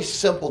really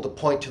simple to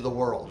point to the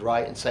world,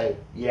 right? And say,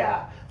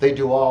 yeah, they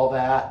do all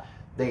that.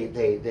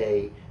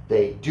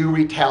 They do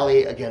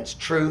retaliate against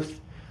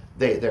truth.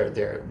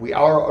 We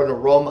are an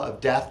aroma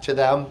of death to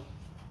them.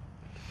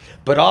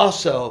 But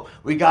also,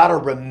 we got to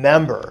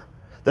remember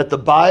that the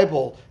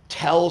Bible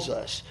tells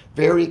us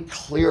very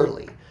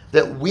clearly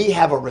that we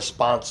have a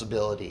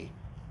responsibility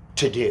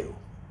to do,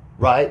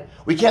 right?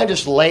 We can't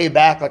just lay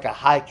back like a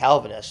high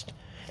Calvinist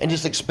and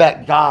just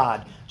expect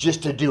God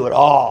just to do it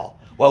all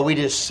while we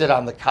just sit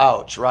on the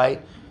couch,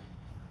 right?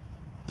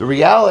 The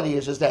reality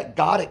is that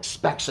God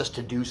expects us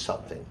to do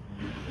something.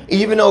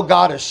 Even though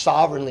God is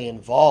sovereignly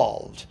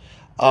involved,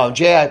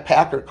 J.I.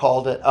 Packer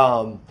called it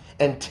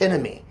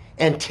antinomy.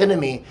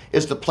 Antinomy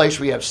is the place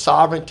where you have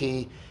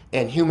sovereignty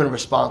and human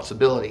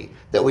responsibility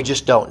that we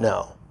just don't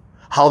know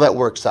how that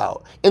works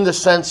out. In the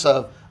sense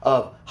of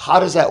how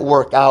does that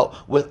work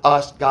out with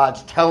us?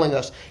 God's telling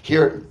us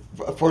here,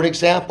 for an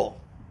example,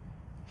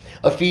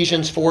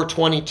 Ephesians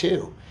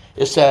 4:22.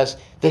 It says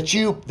that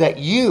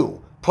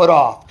you put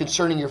off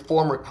concerning your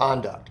former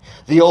conduct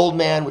the old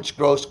man which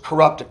grows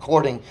corrupt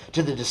according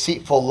to the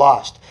deceitful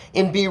lust,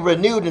 and be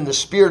renewed in the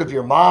spirit of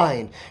your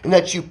mind, and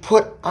that you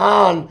put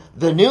on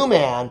the new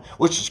man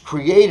which is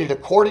created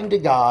according to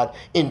God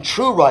in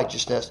true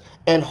righteousness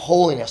and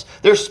holiness.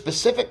 There's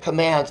specific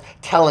commands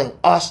telling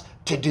us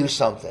to do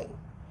something.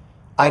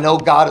 I know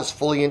God is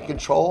fully in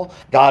control.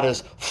 God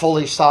is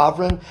fully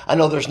sovereign. I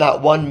know there's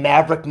not one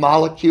maverick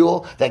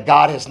molecule that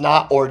God has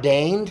not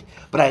ordained.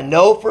 But I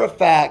know for a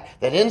fact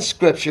that in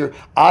Scripture,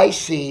 I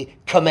see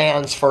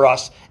commands for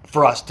us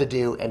to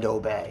do and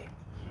obey.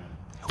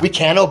 We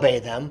can't obey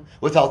them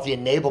without the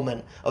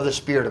enablement of the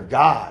Spirit of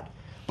God.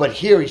 But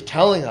here he's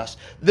telling us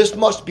this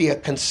must be a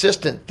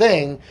consistent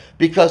thing,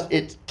 because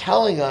it's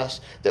telling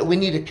us that we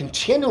need to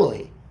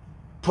continually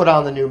put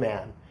on the new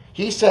man.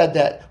 He said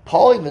that,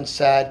 Paul even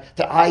said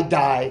that I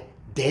die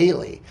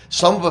daily.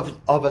 Some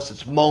of us,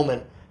 it's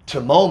moment to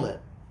moment.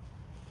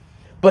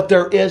 But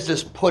there is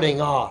this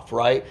putting off,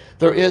 right?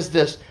 There is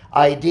this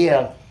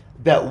idea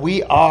that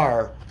we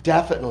are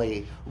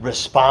definitely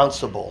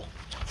responsible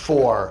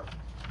for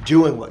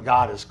doing what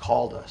God has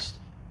called us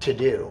to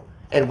do.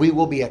 And we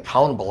will be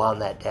accountable on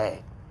that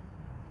day.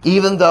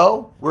 Even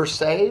though we're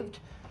saved,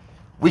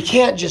 we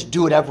can't just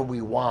do whatever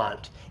we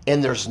want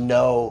and there's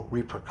no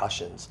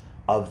repercussions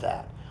of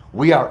that.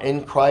 We are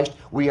in Christ.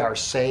 We are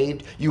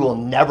saved. You will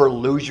never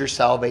lose your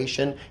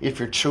salvation if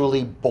you're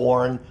truly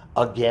born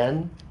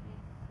again.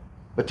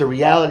 But the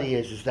reality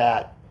is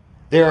that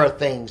there are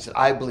things that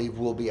I believe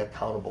we'll be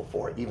accountable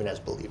for, even as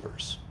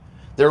believers.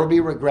 There will be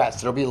regrets.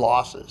 There will be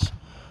losses.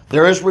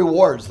 There is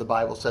rewards, the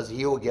Bible says, that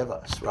He will give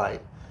us, right?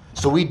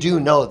 So we do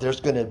know that there's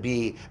going to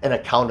be an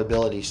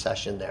accountability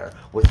session there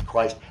with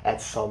Christ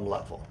at some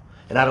level.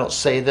 And I don't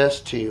say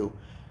this to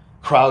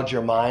crowd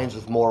your minds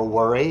with more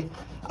worry.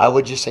 I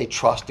would just say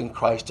trust in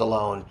Christ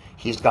alone.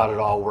 He's got it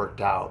all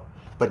worked out.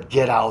 But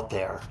get out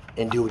there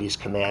and do what He's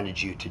commanded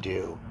you to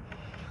do.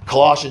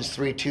 Colossians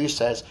 3:2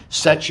 says,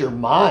 set your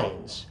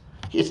minds.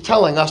 It's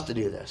telling us to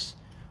do this.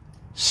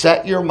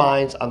 Set your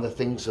minds on the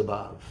things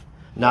above,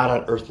 not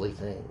on earthly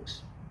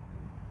things.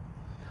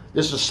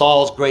 This is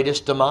Saul's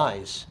greatest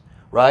demise,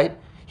 right?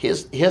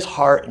 His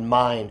heart and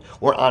mind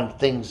were on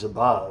things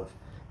above.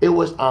 It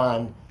was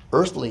on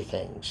earthly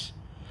things.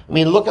 I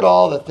mean, look at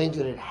all the things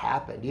that had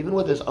happened, even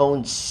with his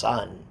own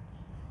son.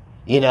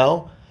 You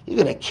know, you're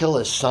going to kill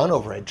his son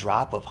over a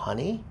drop of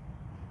honey?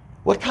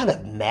 What kind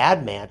of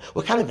madman,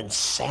 what kind of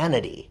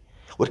insanity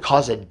would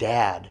cause a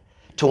dad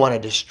to want to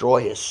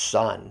destroy his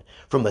son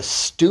from a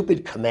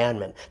stupid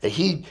commandment that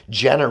he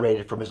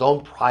generated from his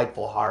own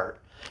prideful heart,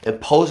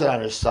 impose it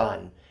on his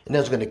son, and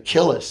then was going to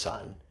kill his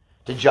son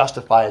to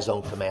justify his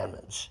own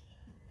commandments?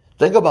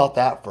 Think about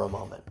that for a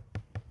moment.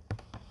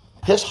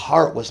 His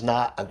heart was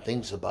not on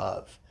things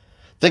above.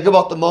 Think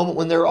about the moment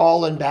when they're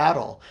all in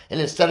battle, and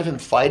instead of him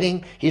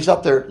fighting, he's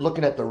up there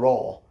looking at the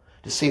roll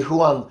to see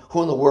who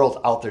in the world's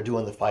out there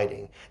doing the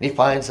fighting. And he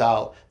finds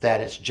out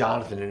that it's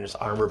Jonathan and his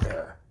armor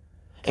bearer.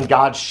 And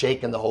God's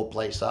shaking the whole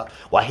place up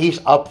while he's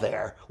up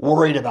there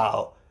worried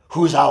about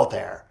who's out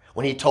there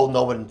when He told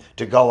no one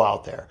to go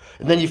out there.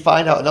 And then you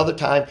find out another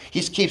time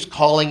He keeps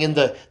calling in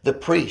the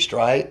priest,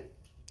 right?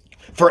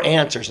 For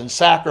answers and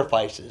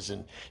sacrifices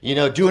and,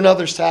 do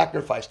another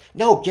sacrifice.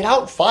 No, get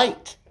out and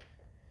fight.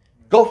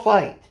 Go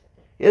fight.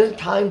 It isn't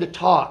time to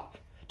talk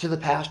to the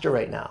pastor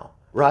right now,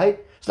 right?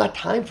 It's not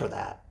time for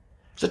that.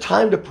 It's a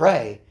time to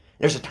pray.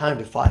 There's a time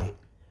to fight.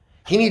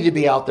 He needed to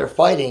be out there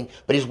fighting,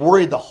 but he's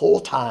worried the whole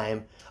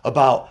time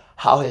about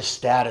how his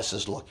status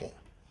is looking.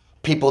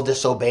 People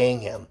disobeying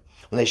him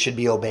when they should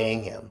be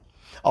obeying him.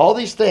 All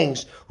these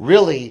things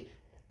really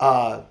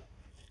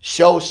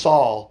show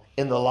Saul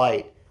in the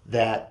light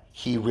that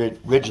he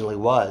originally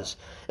was.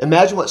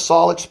 Imagine what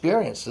Saul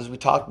experienced, as we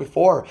talked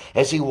before,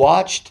 as he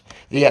watched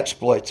the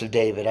exploits of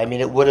David. I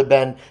mean, it would have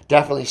been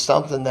definitely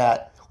something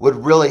that would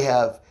really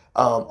have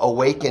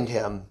awakened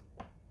him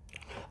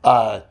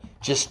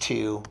just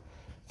to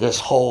this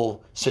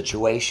whole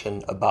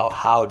situation about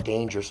how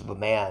dangerous of a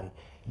man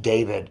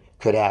David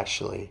could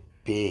actually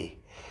be.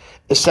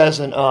 It says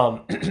in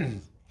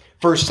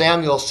 1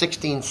 Samuel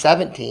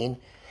 16:17,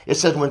 it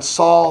said, when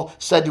Saul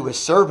said to his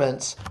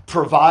servants,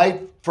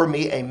 provide for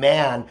me a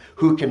man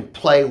who can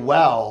play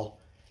well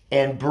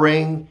and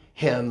bring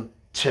him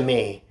to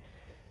me.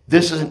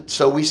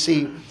 So we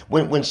see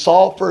when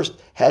Saul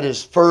first had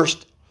his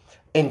first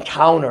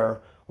encounter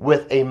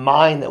with a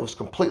mind that was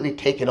completely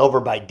taken over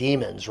by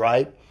demons,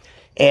 right?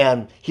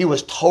 And he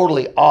was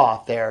totally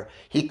off there.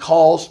 He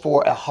calls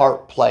for a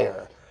harp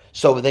player.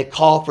 So they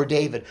call for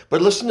David.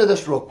 But listen to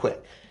this real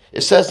quick.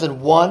 It says that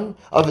one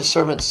of his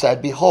servants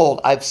said,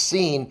 behold, I've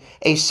seen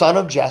a son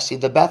of Jesse,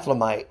 the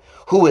Bethlehemite,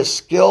 who is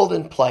skilled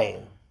in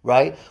playing,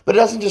 right? But it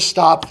doesn't just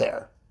stop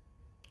there.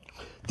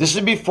 This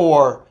is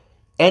before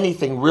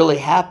anything really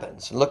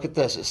happens. And look at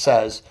this. It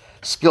says,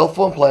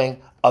 skillful in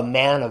playing, a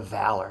man of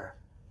valor.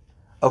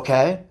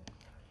 Okay?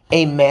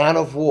 A man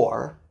of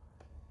war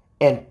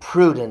and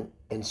prudent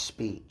in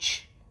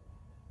speech.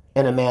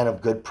 And a man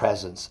of good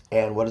presence.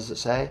 And what does it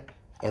say?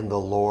 And the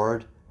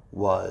Lord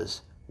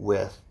was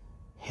with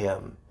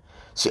him.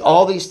 See,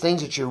 all these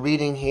things that you're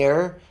reading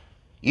here,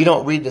 you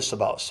don't read this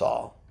about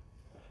Saul.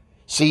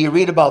 See, you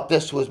read about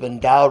this who has been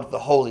endowed with the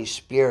Holy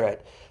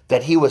Spirit,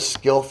 that he was a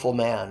skillful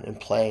man in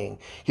playing.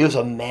 He was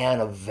a man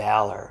of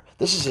valor.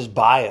 This is his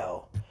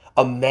bio.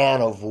 A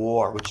man of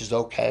war, which is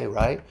okay,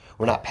 right?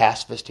 We're not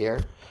pacifist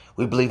here.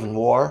 We believe in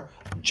war,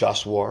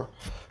 just war.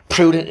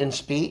 Prudent in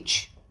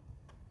speech,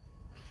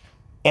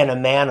 and a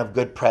man of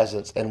good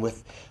presence, and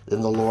the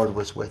Lord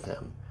was with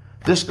him.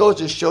 This goes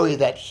to show you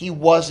that he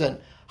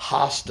wasn't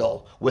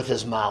hostile with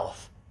his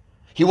mouth.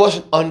 He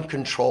wasn't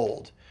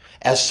uncontrolled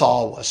as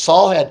Saul was.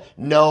 Saul had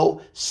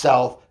no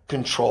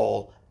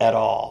self-control at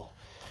all.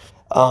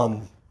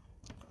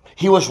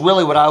 He was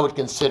really what I would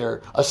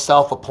consider a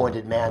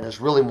self-appointed man. Is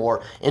really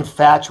more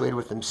infatuated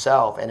with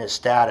himself and his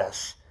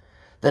status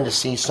than to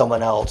see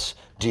someone else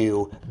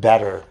do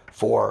better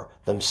for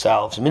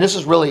themselves. I mean, this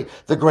is really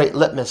the great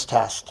litmus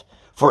test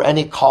for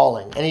any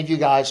calling. Any of you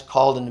guys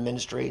called into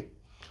ministry?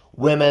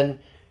 Women,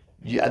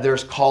 yeah,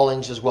 there's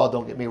callings as well,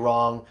 don't get me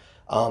wrong.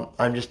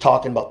 I'm just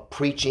talking about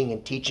preaching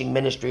and teaching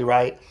ministry,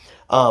 right?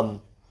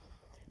 One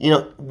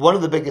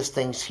of the biggest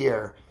things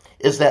here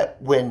is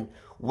that when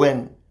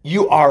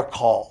you are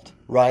called,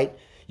 right,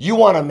 you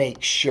want to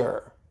make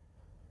sure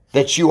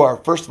that you are,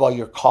 first of all,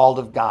 you're called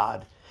of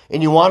God.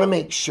 And you want to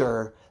make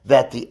sure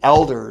that the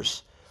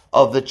elders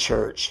of the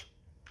church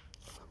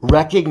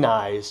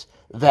recognize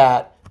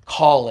that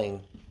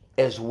calling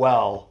as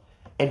well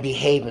and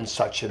behave in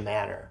such a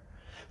manner.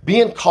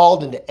 Being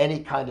called into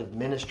any kind of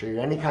ministry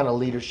or any kind of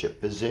leadership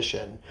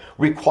position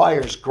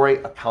requires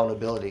great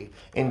accountability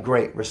and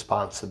great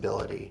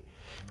responsibility.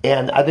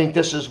 And I think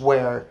this is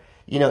where,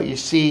 you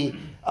see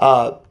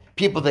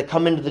people that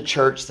come into the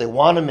church, they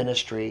want a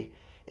ministry,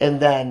 and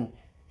then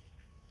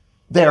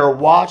they're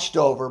watched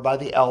over by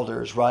the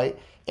elders, right?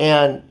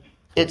 And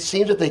it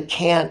seems that they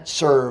can't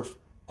serve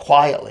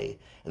quietly.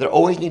 They're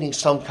always needing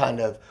some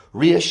kind of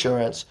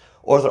reassurance,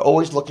 or they're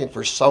always looking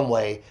for some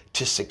way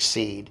to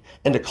succeed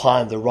and to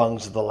climb the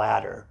rungs of the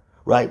ladder,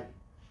 right?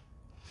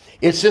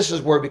 This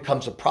is where it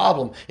becomes a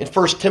problem. In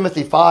 1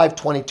 Timothy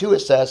 5:22,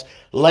 it says,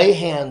 lay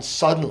hands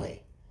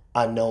suddenly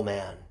on no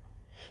man,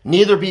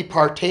 neither be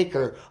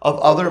partaker of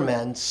other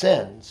men's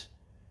sins.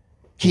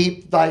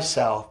 Keep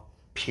thyself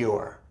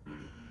pure.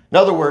 In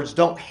other words,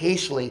 don't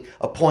hastily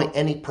appoint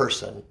any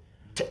person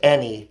to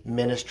any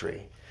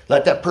ministry.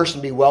 Let that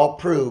person be well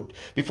proved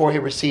before he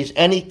receives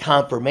any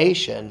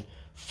confirmation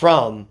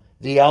from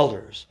the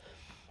elders.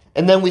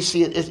 And then we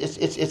see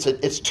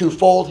it's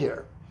twofold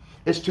here.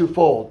 It's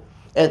twofold.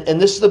 And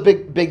this is the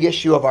big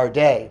issue of our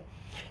day,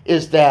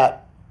 is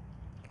that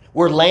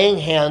we're laying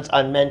hands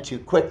on men too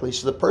quickly.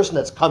 So the person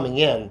that's coming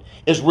in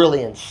is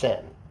really in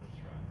sin,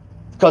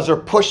 because they're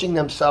pushing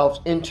themselves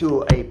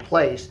into a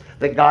place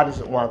that God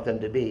doesn't want them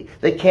to be.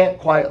 They can't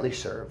quietly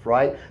serve,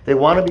 right? They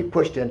want to be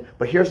pushed in,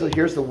 but here's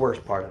the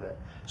worst part of it.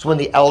 It's when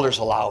the elders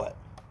allow it.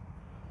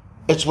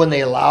 It's when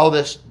they allow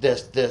this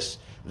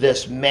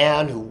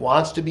man who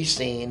wants to be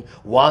seen,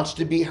 wants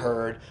to be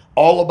heard,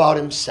 all about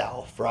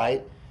himself,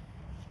 right?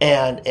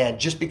 And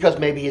just because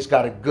maybe he's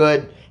got a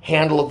good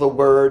handle of the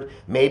word,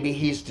 maybe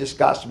he's just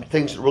got some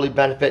things that really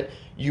benefit,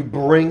 you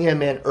bring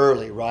him in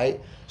early, right?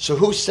 So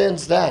who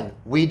sins then?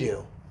 We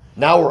do.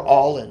 Now we're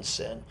all in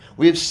sin.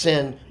 We've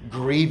sinned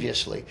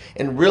grievously.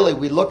 And really,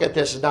 we look at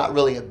this as not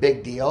really a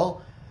big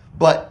deal,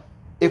 but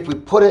if we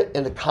put it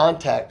in the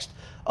context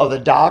of the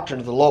doctrine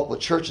of the local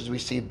churches we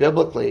see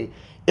biblically,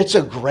 it's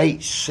a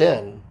great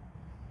sin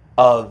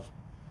of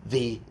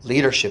the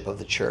leadership of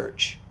the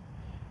church.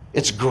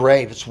 It's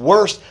grave. It's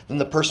worse than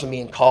the person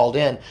being called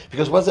in,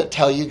 because what does it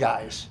tell you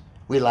guys?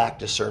 We lack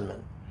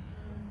discernment.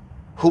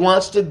 Who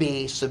wants to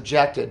be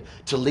subjected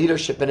to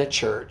leadership in a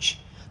church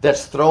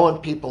that's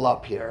throwing people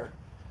up here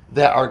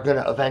that are going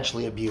to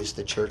eventually abuse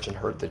the church and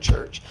hurt the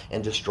church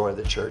and destroy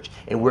the church?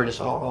 And we're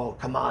just, oh,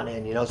 come on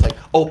in. It's like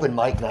open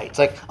mic night. It's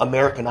like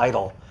American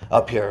Idol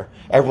up here.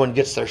 Everyone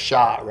gets their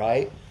shot,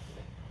 right?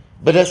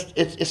 But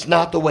it's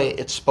not the way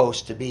it's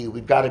supposed to be.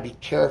 We've got to be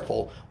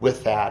careful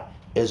with that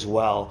as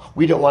well.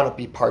 We don't want to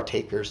be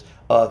partakers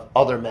of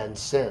other men's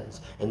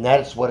sins. And that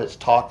is what it's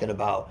talking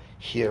about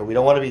here. We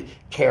don't want to be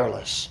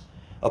careless,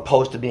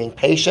 opposed to being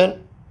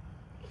patient,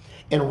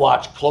 and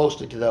watch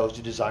closely to those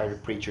who desire to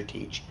preach or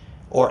teach,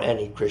 or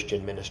any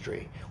Christian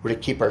ministry. We're to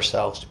keep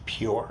ourselves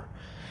pure.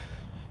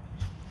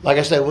 Like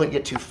I said, we wouldn't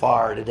get too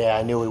far today.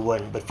 I knew we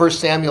wouldn't. But 1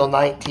 Samuel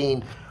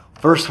 19,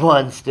 verse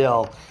 1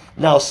 still.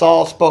 Now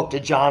Saul spoke to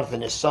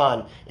Jonathan, his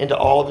son, and to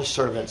all of his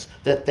servants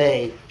that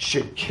they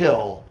should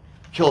kill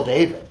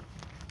David.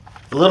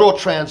 The literal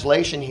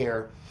translation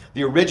here,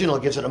 the original,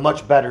 gives it a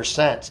much better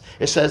sense.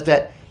 It says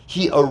that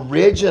he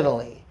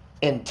originally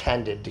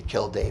intended to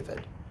kill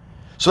David.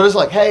 So it's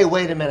like, hey,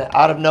 wait a minute,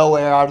 out of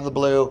nowhere, out of the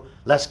blue,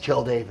 let's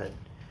kill David.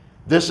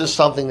 This is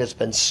something that's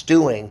been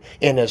stewing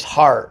in his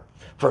heart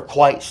for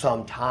quite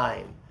some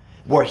time,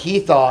 where he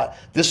thought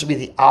this would be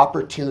the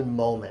opportune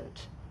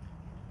moment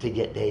to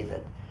get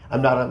David.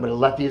 I'm going to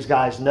let these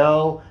guys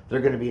know. They're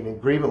going to be in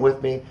agreement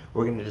with me.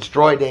 We're going to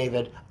destroy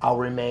David. I'll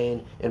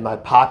remain in my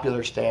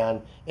popular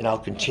stand, and I'll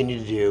continue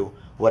to do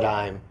what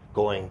I'm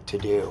going to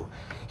do.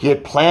 He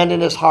had planned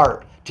in his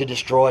heart to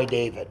destroy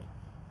David.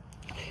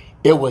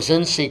 It was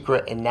in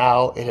secret, and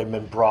now it had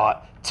been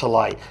brought to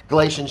light.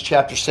 Galatians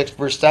chapter 6,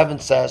 verse 7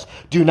 says,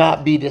 "Do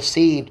not be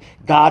deceived.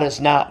 God is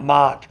not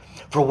mocked.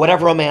 For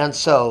whatever a man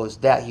sows,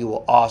 that he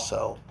will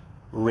also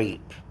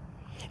reap."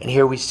 And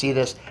here we see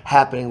this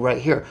happening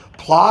right here.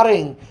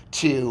 Plotting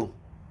to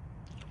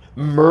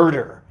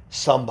murder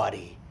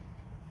somebody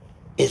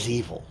is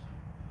evil.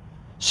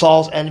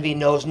 Saul's envy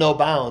knows no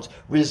bounds,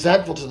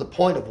 resentful to the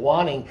point of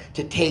wanting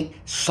to take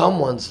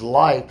someone's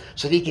life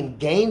so that he can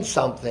gain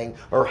something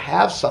or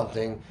have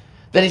something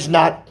that he's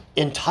not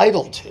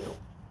entitled to.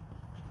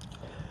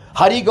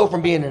 How do you go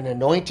from being an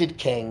anointed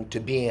king to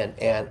being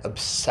an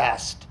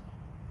obsessed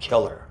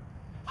killer?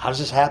 How does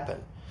this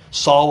happen?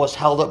 Saul was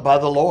held up by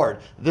the Lord.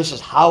 This is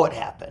how it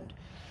happened.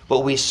 But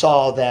we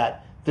saw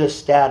that this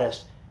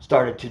status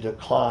started to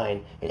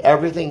decline, and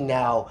everything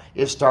now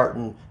is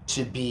starting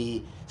to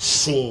be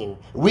seen.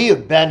 We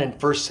have been in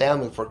 1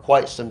 Samuel for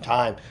quite some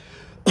time.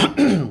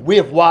 We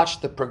have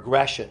watched the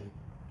progression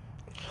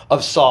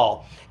of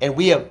Saul, and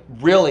we have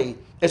really,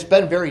 it's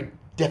been very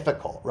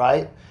difficult,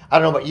 right? I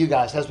don't know about you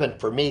guys, that's been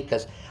for me,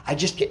 because I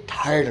just get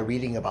tired of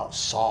reading about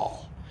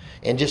Saul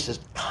and just his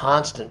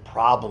constant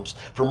problems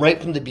from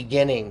the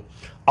beginning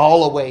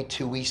all the way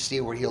to we see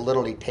where he'll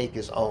literally take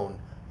his own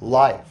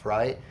life,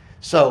 right?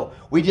 So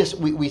we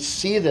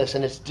see this,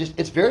 and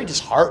it's very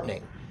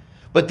disheartening.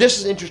 But this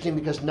is interesting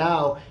because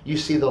now you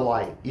see the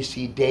light. You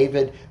see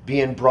David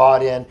being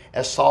brought in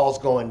as Saul's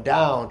going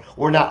down.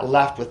 We're not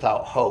left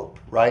without hope,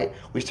 right?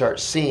 We start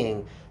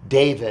seeing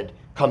David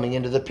coming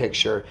into the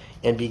picture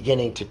and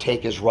beginning to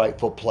take his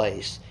rightful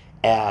place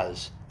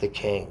as the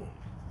king.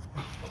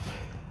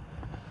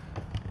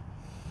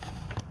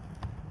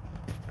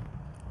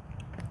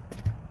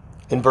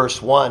 In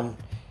verse 1,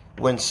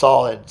 when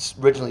Saul had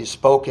originally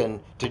spoken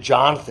to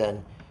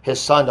Jonathan, his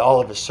son, to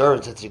all of his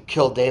servants, that he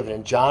killed David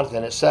and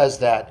Jonathan, it says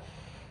that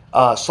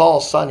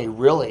Saul's son, he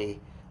really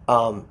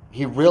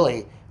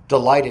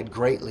delighted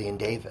greatly in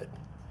David.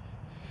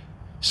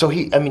 So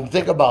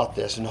think about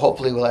this, and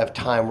hopefully we'll have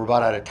time. We're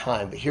about out of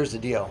time, but here's the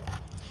deal.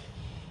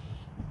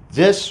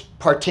 This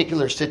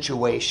particular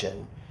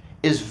situation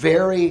is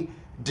very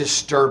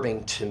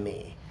disturbing to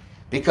me,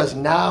 because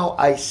now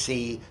I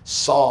see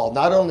Saul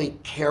not only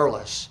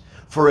careless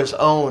for his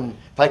own,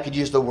 if I could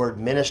use the word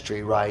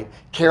ministry, right?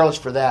 Careless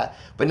for that.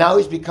 But now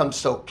he's become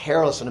so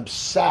careless and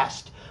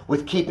obsessed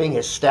with keeping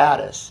his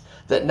status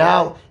that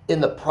now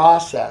in the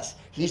process,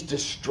 he's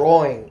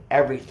destroying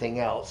everything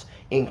else,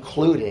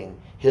 including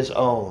his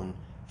own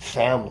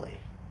family,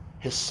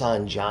 his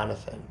son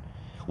Jonathan.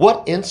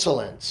 What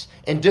insolence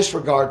and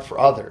disregard for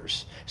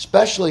others,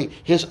 especially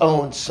his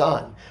own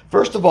son.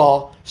 First of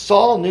all,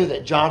 Saul knew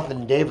that Jonathan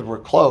and David were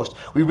close.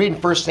 We read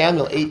in 1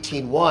 Samuel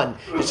 18:1,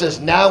 it says,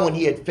 "Now when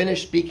he had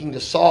finished speaking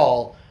to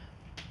Saul,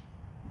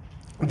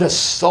 the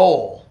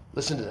soul,"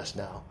 listen to this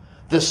now,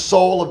 "the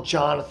soul of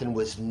Jonathan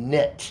was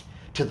knit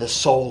to the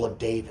soul of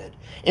David,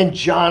 and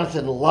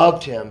Jonathan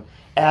loved him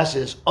as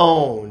his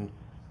own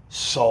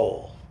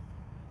soul.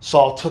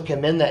 Saul took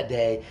him in that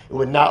day and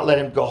would not let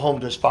him go home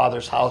to his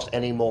father's house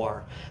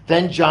anymore.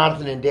 Then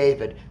Jonathan and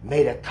David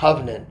made a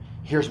covenant.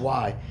 Here's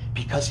why.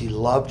 Because he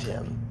loved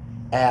him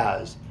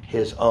as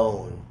his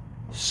own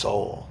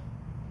soul."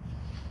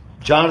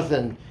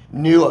 Jonathan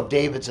knew of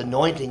David's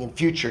anointing and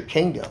future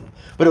kingdom,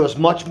 but it was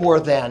much more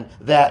than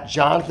that.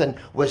 Jonathan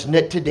was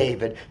knit to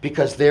David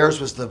because theirs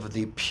was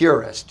the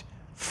purest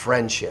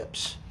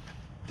friendships.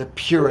 The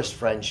purest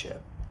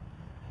friendship.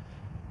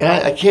 And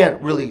I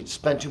can't really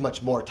spend too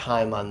much more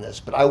time on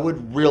this, but I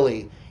would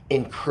really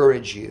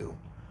encourage you,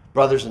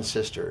 brothers and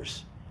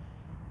sisters,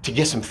 to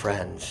get some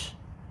friends.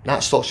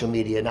 Not social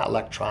media, not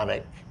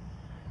electronic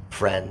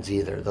friends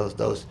either.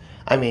 Those.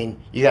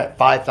 You got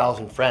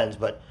 5,000 friends,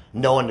 but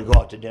no one to go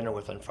out to dinner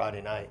with on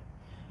Friday night.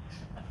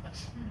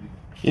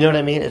 You know what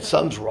I mean?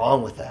 Something's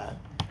wrong with that.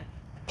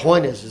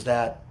 Point is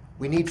that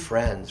we need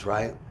friends,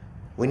 right?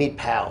 We need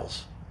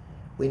pals.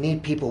 We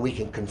need people we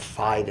can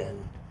confide in.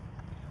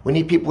 We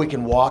need people we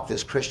can walk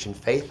this Christian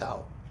faith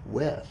out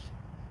with.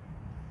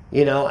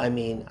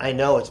 I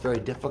know it's very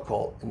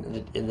difficult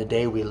in the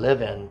day we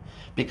live in,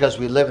 because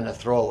we live in a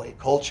throwaway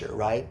culture,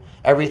 right?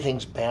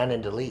 Everything's ban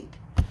and delete.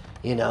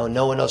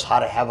 No one knows how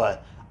to have a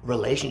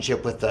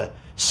relationship with the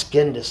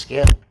skin to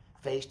skin,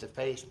 face to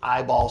face,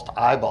 eyeballs to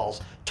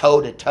eyeballs, toe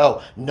to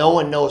toe. No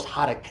one knows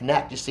how to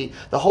connect. You see,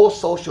 the whole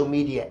social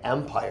media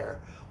empire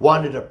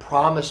wanted to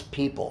promise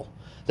people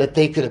that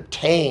they could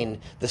obtain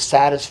the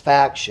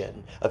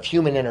satisfaction of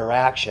human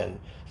interaction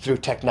through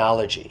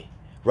technology,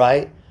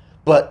 right?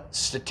 But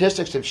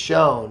statistics have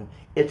shown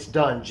it's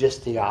done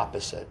just the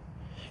opposite.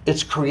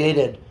 It's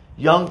created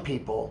young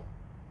people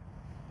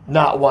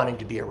not wanting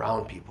to be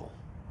around people.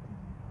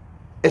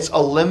 It's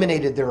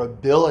eliminated their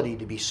ability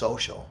to be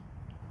social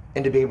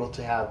and to be able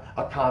to have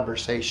a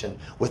conversation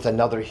with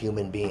another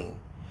human being.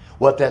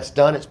 What that's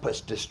done is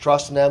puts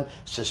distrust in them,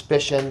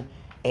 suspicion,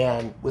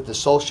 and with the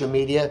social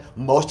media,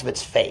 most of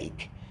it's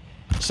fake.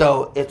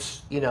 So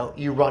it's,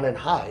 you run and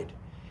hide.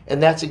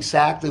 And that's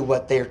exactly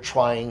what they're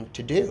trying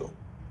to do.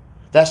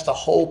 That's the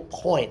whole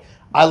point.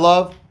 I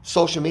love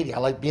social media. I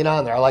like being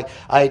on there. I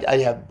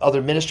have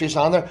other ministries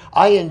on there.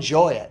 I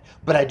enjoy it.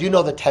 But I do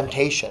know the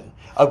temptation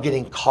of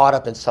getting caught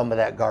up in some of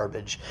that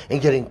garbage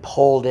and getting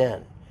pulled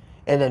in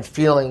and then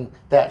feeling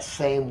that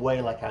same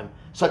way, like I'm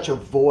such a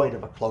void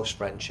of a close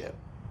friendship.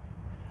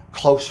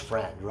 Close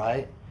friend,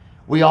 right?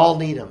 We all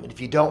need them. And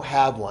if you don't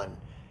have one,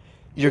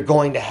 you're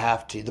going to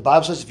have to. The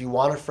Bible says if you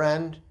want a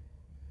friend,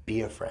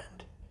 be a friend.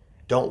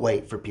 Don't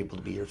wait for people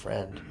to be your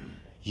friend.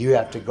 You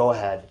have to go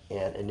ahead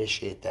and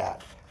initiate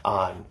that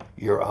on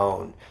your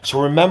own.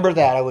 So remember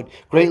that. I would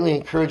greatly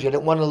encourage you. I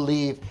didn't want to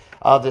leave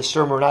this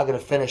sermon. We're not going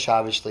to finish,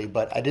 obviously,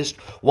 but I just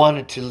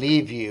wanted to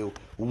leave you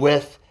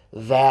with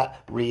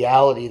that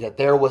reality that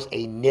there was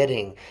a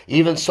knitting,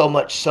 even so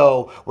much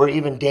so where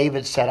even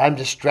David said, I'm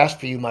distressed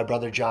for you, my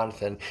brother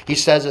Jonathan. He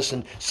says this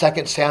in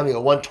 2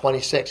 Samuel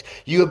 1:26.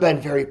 You have been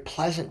very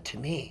pleasant to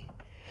me.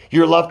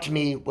 Your love to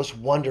me was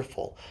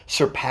wonderful,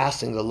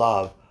 surpassing the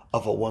love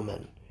of a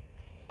woman.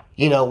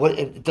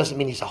 It doesn't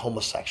mean he's a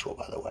homosexual,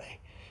 by the way.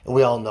 And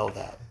we all know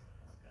that.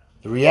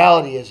 The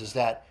reality is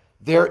that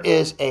there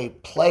is a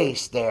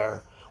place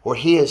there where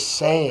he is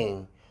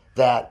saying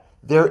that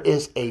there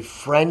is a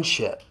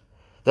friendship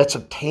that's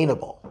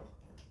obtainable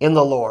in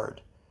the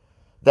Lord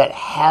that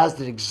has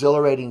the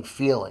exhilarating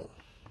feeling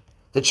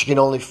that you can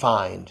only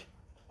find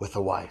with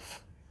a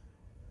wife.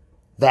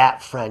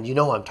 That friend, you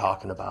know what I'm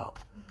talking about.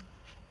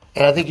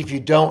 And I think if you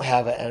don't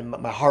have it, and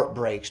my heart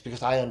breaks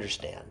because I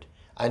understand.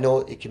 I know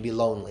it can be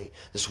lonely.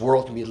 This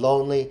world can be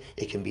lonely.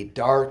 It can be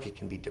dark. It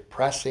can be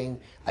depressing.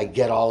 I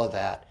get all of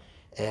that.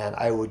 And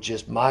I would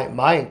just,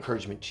 my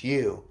encouragement to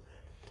you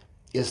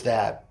is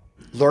that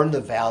learn the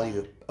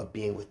value of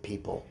being with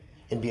people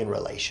and being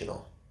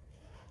relational.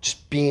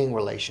 Just being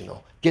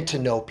relational. Get to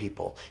know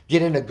people.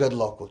 Get in a good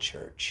local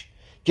church.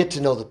 Get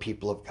to know the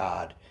people of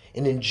God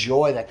and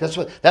enjoy that.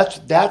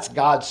 That's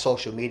God's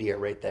social media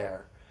right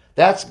there.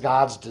 That's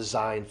God's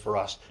design for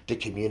us to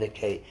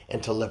communicate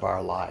and to live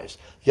our lives.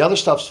 The other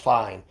stuff's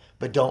fine,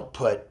 but don't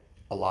put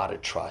a lot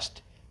of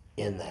trust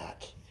in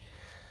that.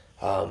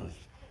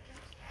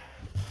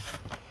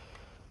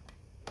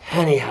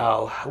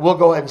 Anyhow, we'll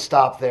go ahead and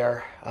stop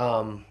there.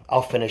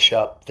 I'll finish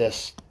up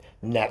this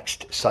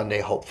next Sunday,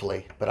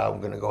 hopefully, but I'm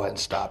going to go ahead and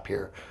stop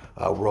here.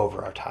 We're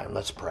over our time.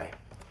 Let's pray.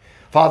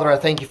 Father, I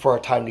thank you for our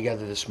time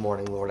together this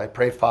morning, Lord. I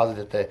pray,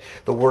 Father, that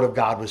the Word of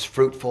God was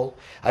fruitful.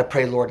 I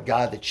pray, Lord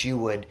God, that you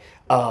would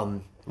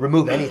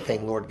remove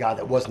anything, Lord God,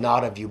 that was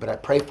not of you. But I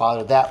pray,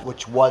 Father, that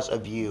which was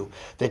of you,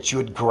 that you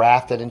would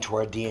graft it into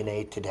our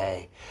DNA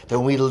today. That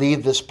when we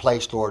leave this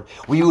place, Lord,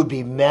 we would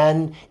be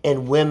men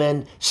and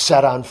women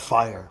set on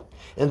fire.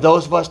 And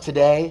those of us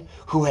today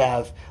who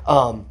have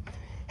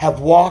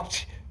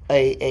walked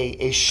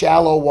a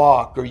shallow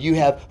walk, or you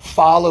have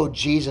followed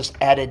Jesus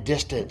at a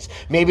distance.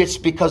 Maybe it's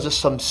because of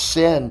some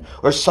sin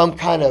or some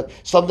kind of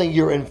something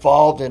you're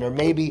involved in, or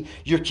maybe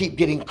you keep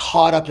getting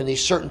caught up in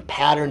these certain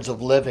patterns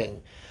of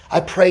living.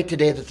 I pray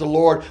today that the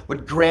Lord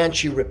would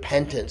grant you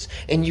repentance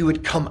and you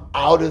would come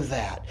out of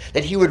that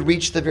he would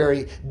reach the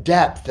very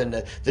depth and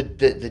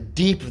the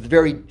deep of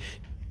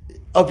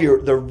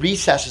the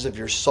recesses of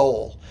your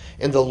soul.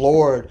 And the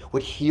Lord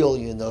would heal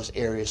you in those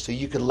areas so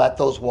you could let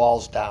those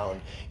walls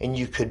down and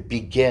you could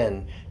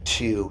begin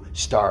to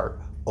start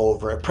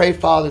over. I pray,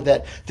 Father,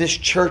 that this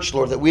church,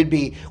 Lord, that we'd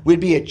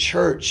be a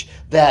church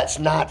that's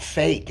not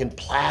fake and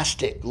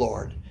plastic,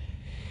 Lord.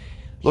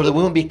 Lord, that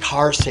we won't be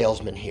car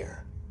salesmen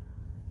here.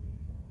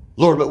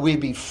 Lord, but we'd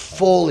be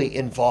fully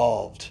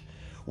involved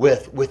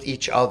with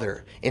each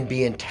other and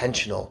be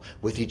intentional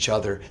with each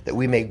other, that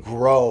we may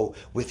grow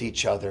with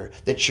each other,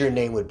 that your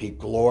name would be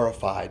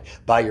glorified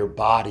by your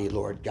body,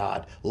 Lord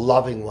God,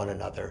 loving one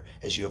another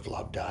as you have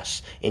loved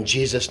us. In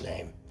Jesus'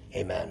 name,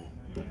 amen.